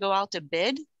process to go out to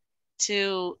bid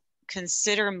to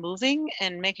consider moving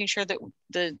and making sure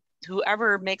that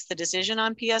whoever makes the decision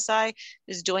on PSI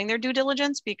is doing their due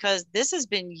diligence? Because this has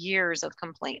been years of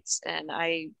complaints, and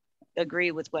I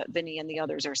agree with what Vinny and the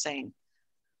others are saying.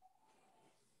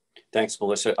 Thanks,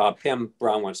 Melissa. Pam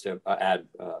Brown wants to add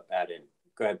in.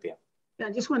 Go ahead, Pam. Yeah,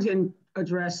 I just wanted to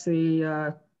address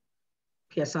the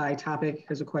PSI topic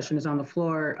because the question is on the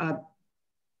floor.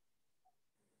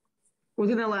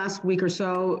 Within the last week or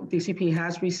so, DCP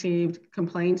has received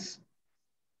complaints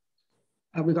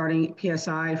regarding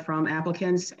PSI from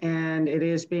applicants, and it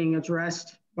is being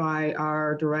addressed by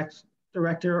our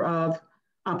director of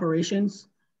operations.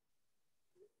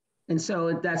 And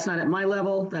so that's not at my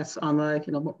level, that's on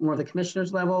the more of the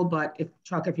commissioner's level. But if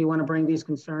Chuck, if you want to bring these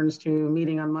concerns to a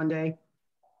meeting on Monday,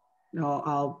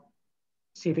 I'll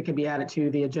see if it could be added to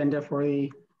the agenda for the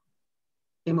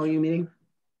MOU meeting.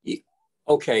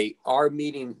 Okay, our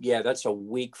meeting, yeah, that's a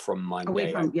week from Monday. A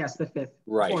week from, yes, the 5th.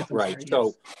 Right, 4th, right.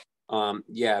 Sorry, so,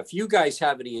 yeah, if you guys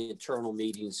have any internal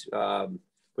meetings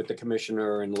with the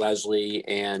commissioner and Leslie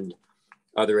and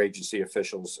other agency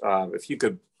officials, if you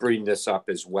could bring this up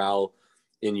as well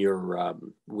in your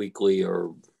weekly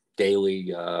or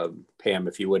daily, Pam,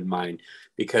 if you wouldn't mind,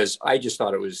 because I just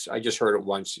thought I just heard it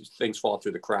once, things fall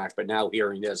through the crack, but now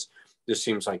hearing this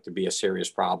seems like to be a serious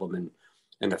problem.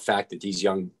 And the fact that these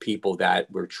young people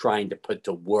that we're trying to put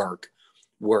to work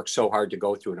so hard to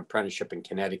go through an apprenticeship in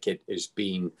Connecticut is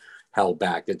being held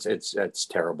back. It's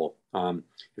terrible.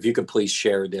 If you could please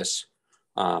share this,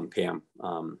 Pam,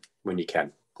 when you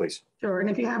can, please. Sure, and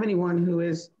if you have anyone who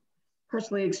is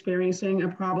personally experiencing a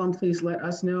problem, please let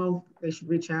us know. They should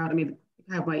reach out. I mean,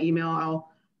 I have my email,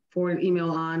 I'll forward an email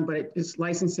on, but it's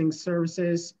licensing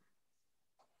services.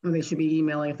 They should be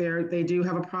emailing. If they do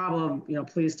have a problem,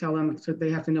 please tell them so they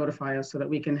have to notify us so that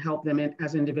we can help them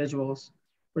as individuals.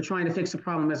 We're trying to fix the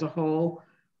problem as a whole,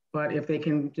 but if they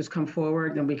can just come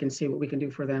forward, then we can see what we can do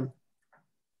for them.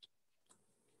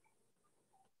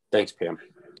 Thanks, Pam.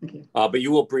 Thank you. But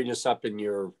you will bring this up in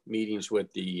your meetings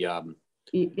with the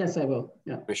yes, I will.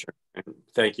 Yeah. Commissioner.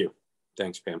 Thank you.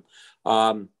 Thanks, Pam.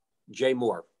 Jay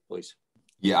Moore, please.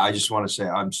 Yeah, I just want to say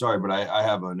I'm sorry, but I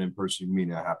have an in-person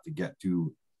meeting I have to get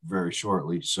to very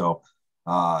shortly. So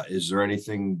is there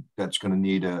anything that's going to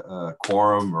need a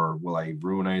quorum, or will I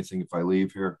ruin anything if I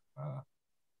leave here?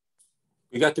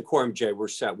 We got the quorum, Jay. We're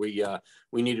set. We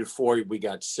needed 4. We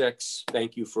got 6.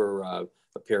 Thank you for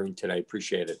appearing today.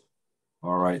 Appreciate it.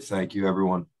 All right. Thank you,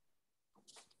 everyone.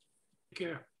 Take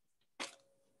care.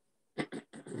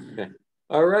 Okay.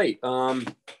 All right. Well,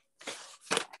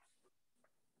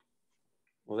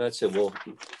 that's it. Well,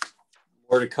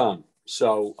 more to come.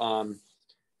 So,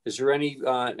 is there any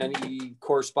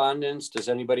correspondence? Does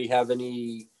anybody have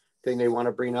anything they want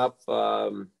to bring up?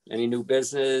 Any new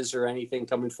business or anything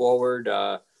coming forward?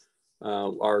 Our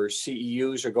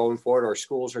CEUs are going forward. Our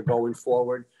schools are going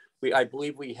forward. I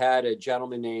believe we had a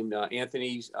gentleman named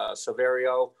Anthony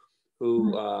Silverio,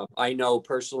 who I know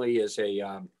personally is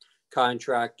a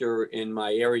contractor in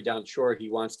my area down shore. He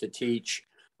wants to teach,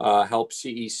 help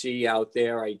CEC out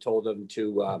there. I told him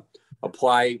to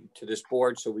apply to this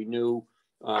board so we knew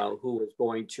who was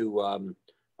going to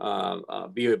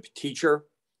be a teacher.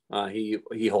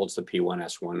 He holds the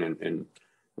P1S1 and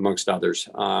amongst others.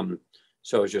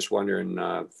 So I was just wondering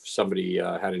if somebody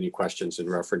had any questions in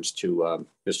reference to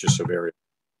Mr. Silverio.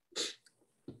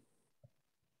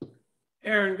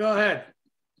 Aaron, go ahead.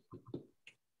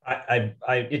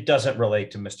 It doesn't relate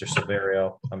to Mr.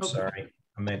 Silverio. I'm Okay. sorry.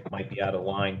 I might be out of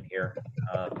line here.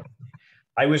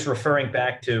 I was referring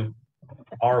back to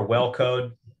our well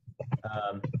code.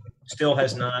 Still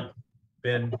has not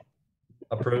been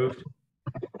approved.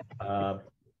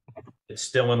 It's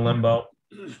still in limbo.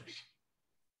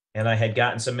 And I had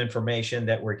gotten some information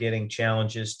that we're getting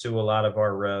challenges to a lot of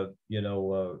our,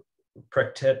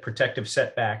 protective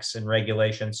setbacks and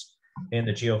regulations in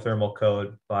the geothermal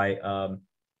code by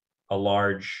a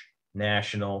large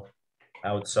national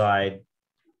outside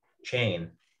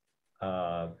chain.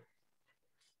 And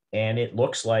it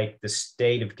looks like the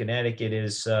state of Connecticut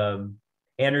is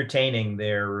entertaining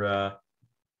their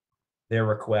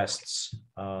requests,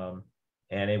 and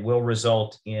it will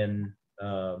result in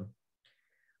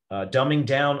dumbing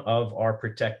down of our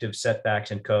protective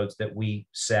setbacks and codes that we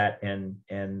sat and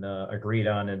agreed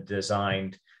on and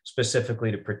designed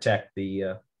specifically to protect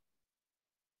the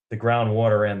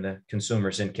groundwater and the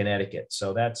consumers in Connecticut.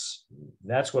 So that's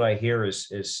what I hear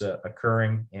is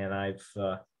occurring, and I've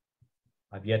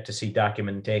yet to see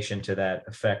documentation to that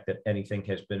effect that anything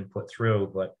has been put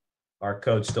through, but our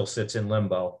code still sits in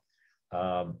limbo.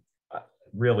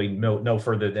 Really no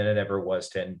further than it ever was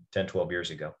 10, 12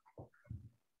 years ago.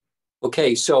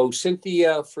 Okay, so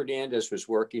Cynthia Fernandez was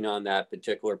working on that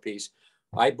particular piece.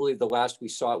 I believe the last we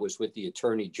saw it was with the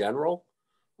Attorney General.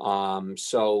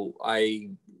 So I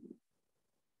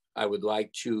would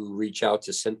like to reach out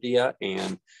to Cynthia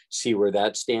and see where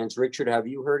that stands. Richard, have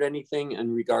you heard anything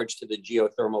in regards to the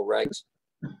geothermal regs?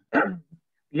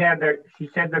 Yeah,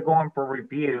 she said they're going for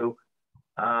review.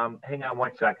 Hang on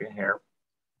one second here.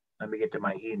 Let me get to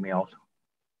my emails.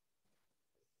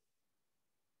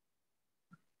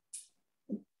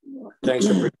 Thanks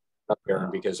for bringing it up,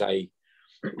 Aaron, because I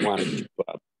wanted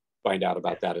to find out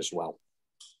about that as well.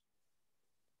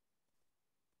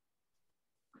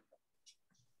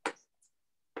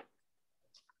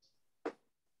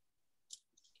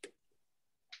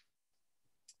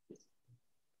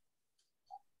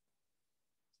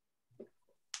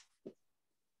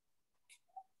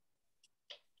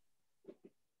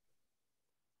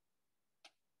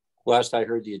 Last I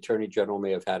heard, the Attorney General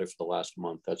may have had it for the last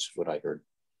month. That's what I heard.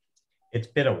 It's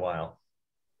been a while.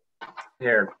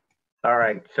 Here. All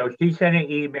right. So she sent an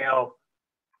email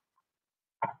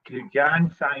to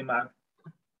John Sima,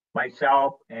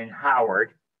 myself, and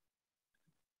Howard.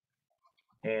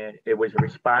 And it was a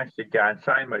response to John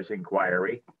Sima's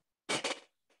inquiry.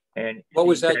 And what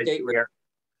was that date? Here,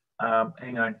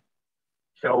 hang on.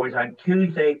 So it was on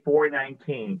Tuesday,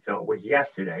 4/19. So it was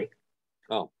yesterday.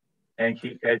 Oh. And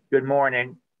she said, good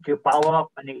morning. To follow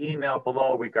up on the email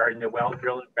below regarding the well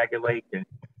drilling regulation,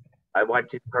 I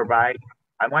want to provide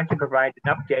an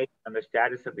update on the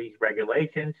status of these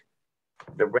regulations.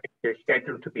 The regs are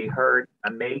scheduled to be heard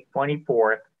on May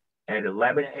 24th at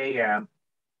 11 a.m.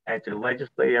 at the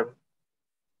Legislative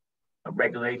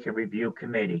Regulation Review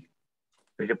Committee.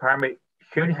 The department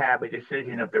should have a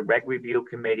decision of the Reg Review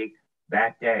Committee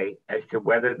that day as to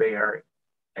whether they are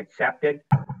accepted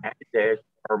as is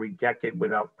or rejected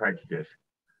without prejudice.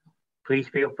 Please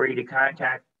feel free to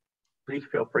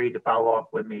follow up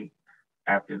with me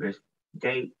after this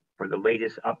date for the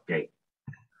latest update.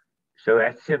 So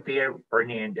that's Cynthia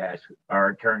Fernandez, our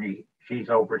attorney. She's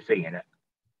overseeing it.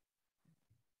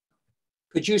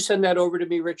 Could you send that over to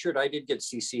me, Richard? I did get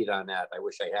CC'd on that. I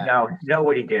wish I had. No,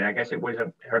 nobody did. I guess it was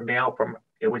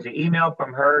it was an email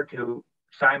from her to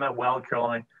Sima Well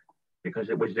Drilling because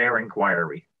it was their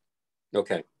inquiry.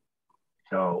 Okay.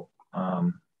 So,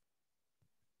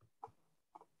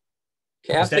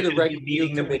 after the reg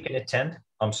meeting that we can attend.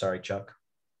 I'm sorry, Chuck.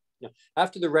 Yeah.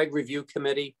 After the Reg Review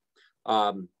Committee,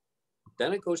 then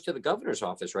it goes to the governor's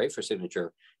office, right, for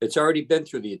signature. It's already been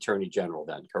through the Attorney General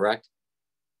then, correct?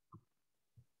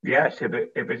 Yes, if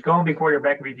it's going before the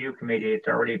Reg Review Committee, it's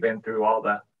already been through all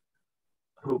the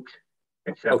hoops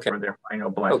except for their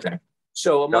final blessing. Okay.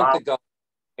 So a month ago,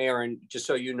 Aaron, just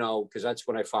so you know, because that's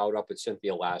when I followed up with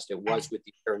Cynthia last, it was with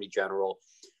the Attorney General.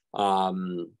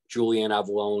 Julian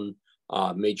Avalone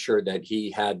made sure that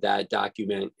he had that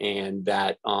document and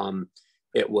that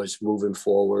it was moving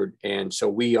forward. And so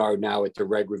we are now at the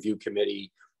Reg Review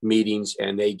Committee meetings,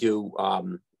 and they do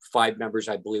 5 members,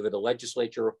 I believe, of the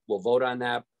legislature will vote on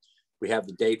that. We have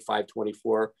the date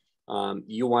 5/24.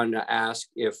 You wanted to ask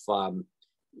if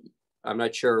I'm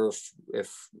not sure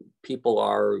if people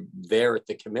are there at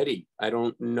the committee. I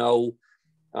don't know.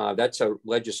 That's a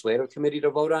legislative committee to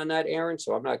vote on that, Aaron.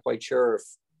 So I'm not quite sure if.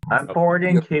 I'm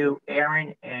forwarding to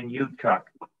Aaron and you,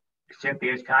 Chuck,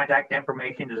 Cynthia's contact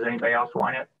information. Does anybody else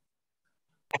want it?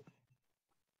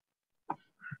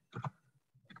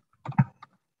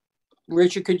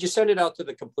 Richard, could you send it out to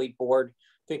the complete board?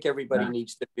 I think everybody Yeah.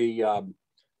 needs to be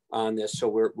on this,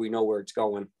 so we know where it's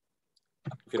going,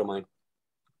 if you don't mind.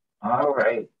 All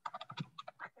right.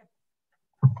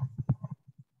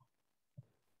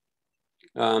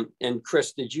 And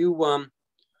Chris, did you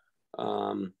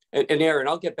and Aaron,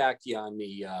 I'll get back to you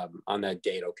on that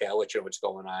date. Okay, I'll let you know what's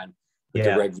going on with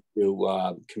the reg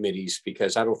review committees,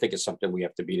 because I don't think it's something we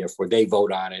have to be there for. They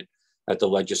vote on it at the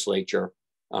legislature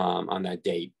on that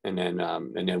date, and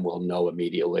then we'll know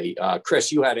immediately.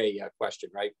 Chris, you had a question,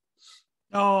 right?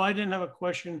 No, I didn't have a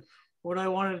question. What I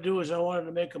wanted to do is I wanted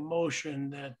to make a motion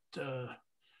that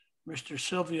Mr.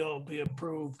 Silvio be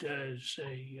approved as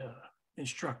a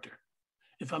instructor,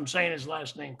 if I'm saying his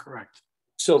last name correct.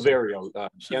 Silverio,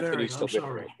 Anthony Silverio, I'm Silverio.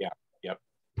 sorry. Yeah, yep.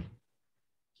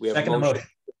 We have Second a motion. motion.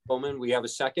 Bowman, we have a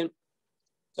second.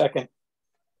 Second.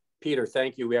 Peter,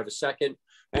 thank you. We have a second.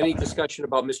 Any discussion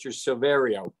about Mr.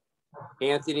 Silverio?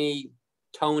 Anthony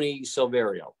Tony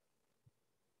Silverio.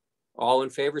 All in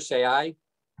favor, say aye.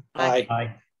 Aye.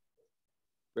 Aye.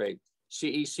 Great.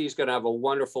 CEC is going to have a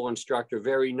wonderful instructor,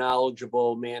 very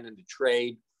knowledgeable man in the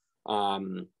trade,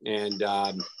 and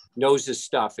knows his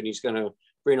stuff. And he's going to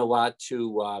bring a lot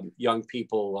to young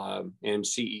people and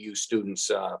CEU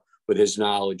students with his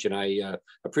knowledge. And I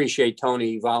appreciate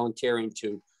Tony volunteering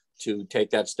to take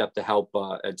that step to help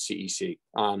at CEC.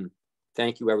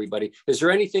 Thank you, everybody. Is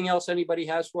there anything else anybody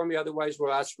has for me? Otherwise,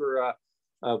 we'll ask for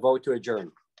a vote to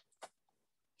adjourn.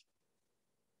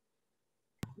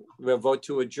 We'll vote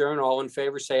to adjourn. All in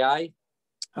favor, say aye.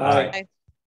 Aye.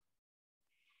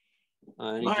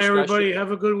 Any Bye, discussion? everybody.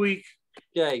 Have a good week.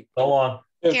 Okay. So long.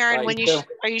 Karen, Bye. when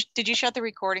did you shut the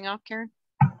recording off, Karen?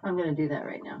 I'm gonna do that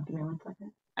right now. Give me 1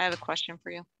 second. I have a question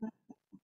for you.